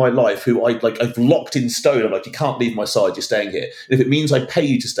people in my life who I've locked in stone. I'm like, you can't leave my side. You're staying here. And if it means I pay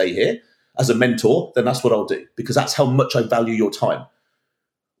you to stay here as a mentor, then that's what I'll do, because that's how much I value your time.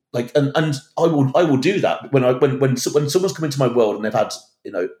 Like, and I will do that when someone's come into my world and they've had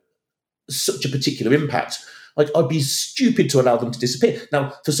such a particular impact. Like, I'd be stupid to allow them to disappear.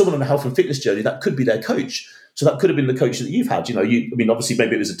 Now, for someone on a health and fitness journey, that could be their coach. So that could have been the coach that you've had. Obviously,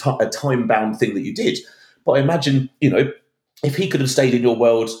 maybe it was a time-bound thing that you did. But I imagine, if he could have stayed in your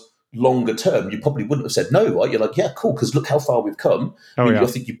world longer term, you probably wouldn't have said no, right? You're like, yeah, cool, because look how far we've come. I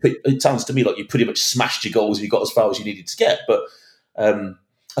think it sounds to me like you pretty much smashed your goals and you got as far as you needed to get. But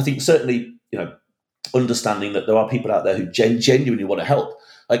I think certainly, understanding that there are people out there who genuinely want to help.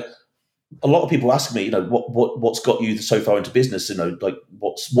 Like, a lot of people ask me, what's got you so far into business? Like,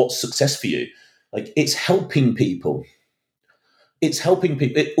 what's success for you? Like, it's helping people. It's helping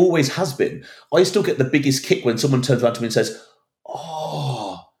people. It always has been. I still get the biggest kick when someone turns around to me and says,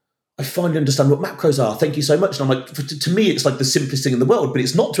 "Oh, I finally understand what macros are. Thank you so much." And I'm like, to me, it's like the simplest thing in the world, but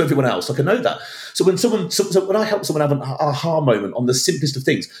it's not to everyone else. Like, I know that. So when I help someone have an aha moment on the simplest of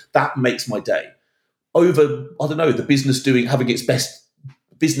things, that makes my day. Over, I don't know, the business having its best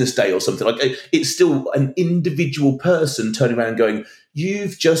business day or something, like, it's still an individual person turning around and going,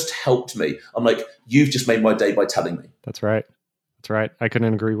 "You've just helped me." I'm like, "You've just made my day by telling me." That's right. I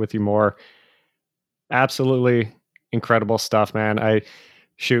couldn't agree with you more. Absolutely incredible stuff, man.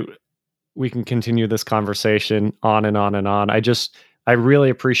 We can continue this conversation on and on and on. I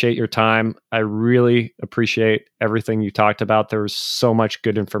really appreciate your time. I really appreciate everything you talked about. There was so much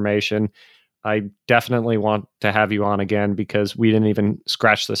good information. I definitely want to have you on again, because we didn't even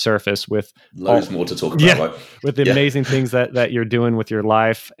scratch the surface with loads more to talk about. Right? With the amazing things that you're doing with your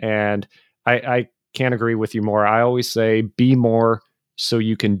life. And I can't agree with you more. I always say, be more so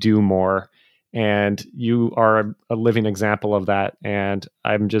you can do more. And you are a living example of that. And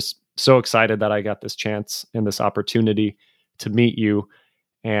I'm just so excited that I got this chance and this opportunity to meet you.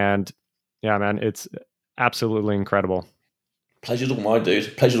 And yeah, man, it's absolutely incredible. Pleasure's all mine,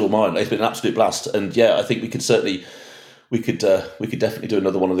 dude. Pleasure's all mine. It's been an absolute blast. And yeah, I think we could definitely do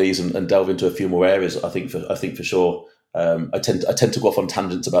another one of these and delve into a few more areas. I think for sure. I tend to go off on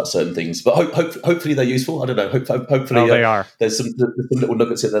tangents about certain things, but hopefully they're useful. I don't know. Hopefully they are. There's some little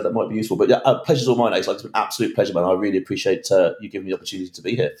nuggets in there that might be useful. But yeah, pleasure's all mine. It's like, it's an absolute pleasure, man. I really appreciate you giving me the opportunity to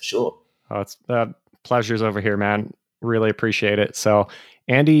be here, for sure. Oh, it's pleasure's over here, man. Really appreciate it. So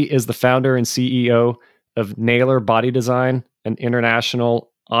Andy is the founder and CEO of Naylor Body Design, an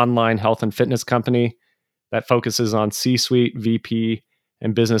international online health and fitness company that focuses on C-suite, VP,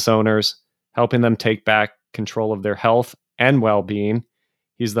 and business owners, helping them take back control of their health and well-being.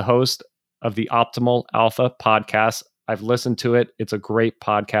 He's the host of the Optimal Alpha podcast. I've listened to it. It's a great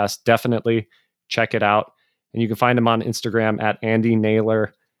podcast. Definitely check it out. And you can find him on Instagram at Andy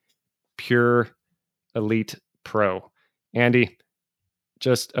Naylor, Pure Elite Pro. Andy,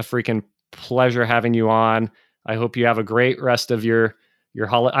 just a freaking pleasure having you on. I hope you have a great rest of your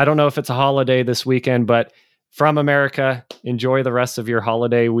holiday. I don't know if it's a holiday this weekend, but from America, enjoy the rest of your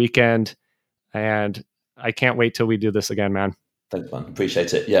holiday weekend. And I can't wait till we do this again, man. Thanks, man.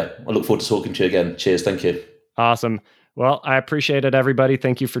 Appreciate it. Yeah, I look forward to talking to you again. Cheers. Thank you. Awesome. Well, I appreciate it, everybody.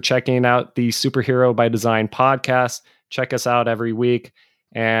 Thank you for checking out the Superhero by Design podcast. Check us out every week.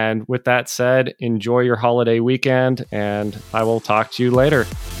 And with that said, enjoy your holiday weekend, and I will talk to you later.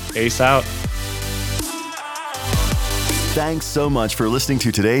 Peace out. Thanks so much for listening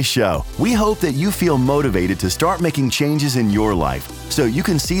to today's show. We hope that you feel motivated to start making changes in your life so you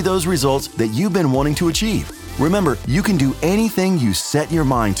can see those results that you've been wanting to achieve. Remember, you can do anything you set your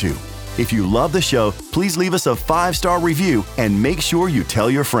mind to. If you love the show, please leave us a 5-star review and make sure you tell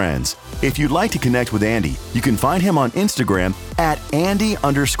your friends. If you'd like to connect with Andy, you can find him on Instagram at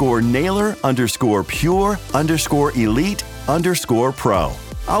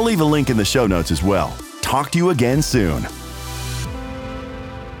Andy_Naylor_pure_elite_pro. I'll leave a link in the show notes as well. Talk to you again soon.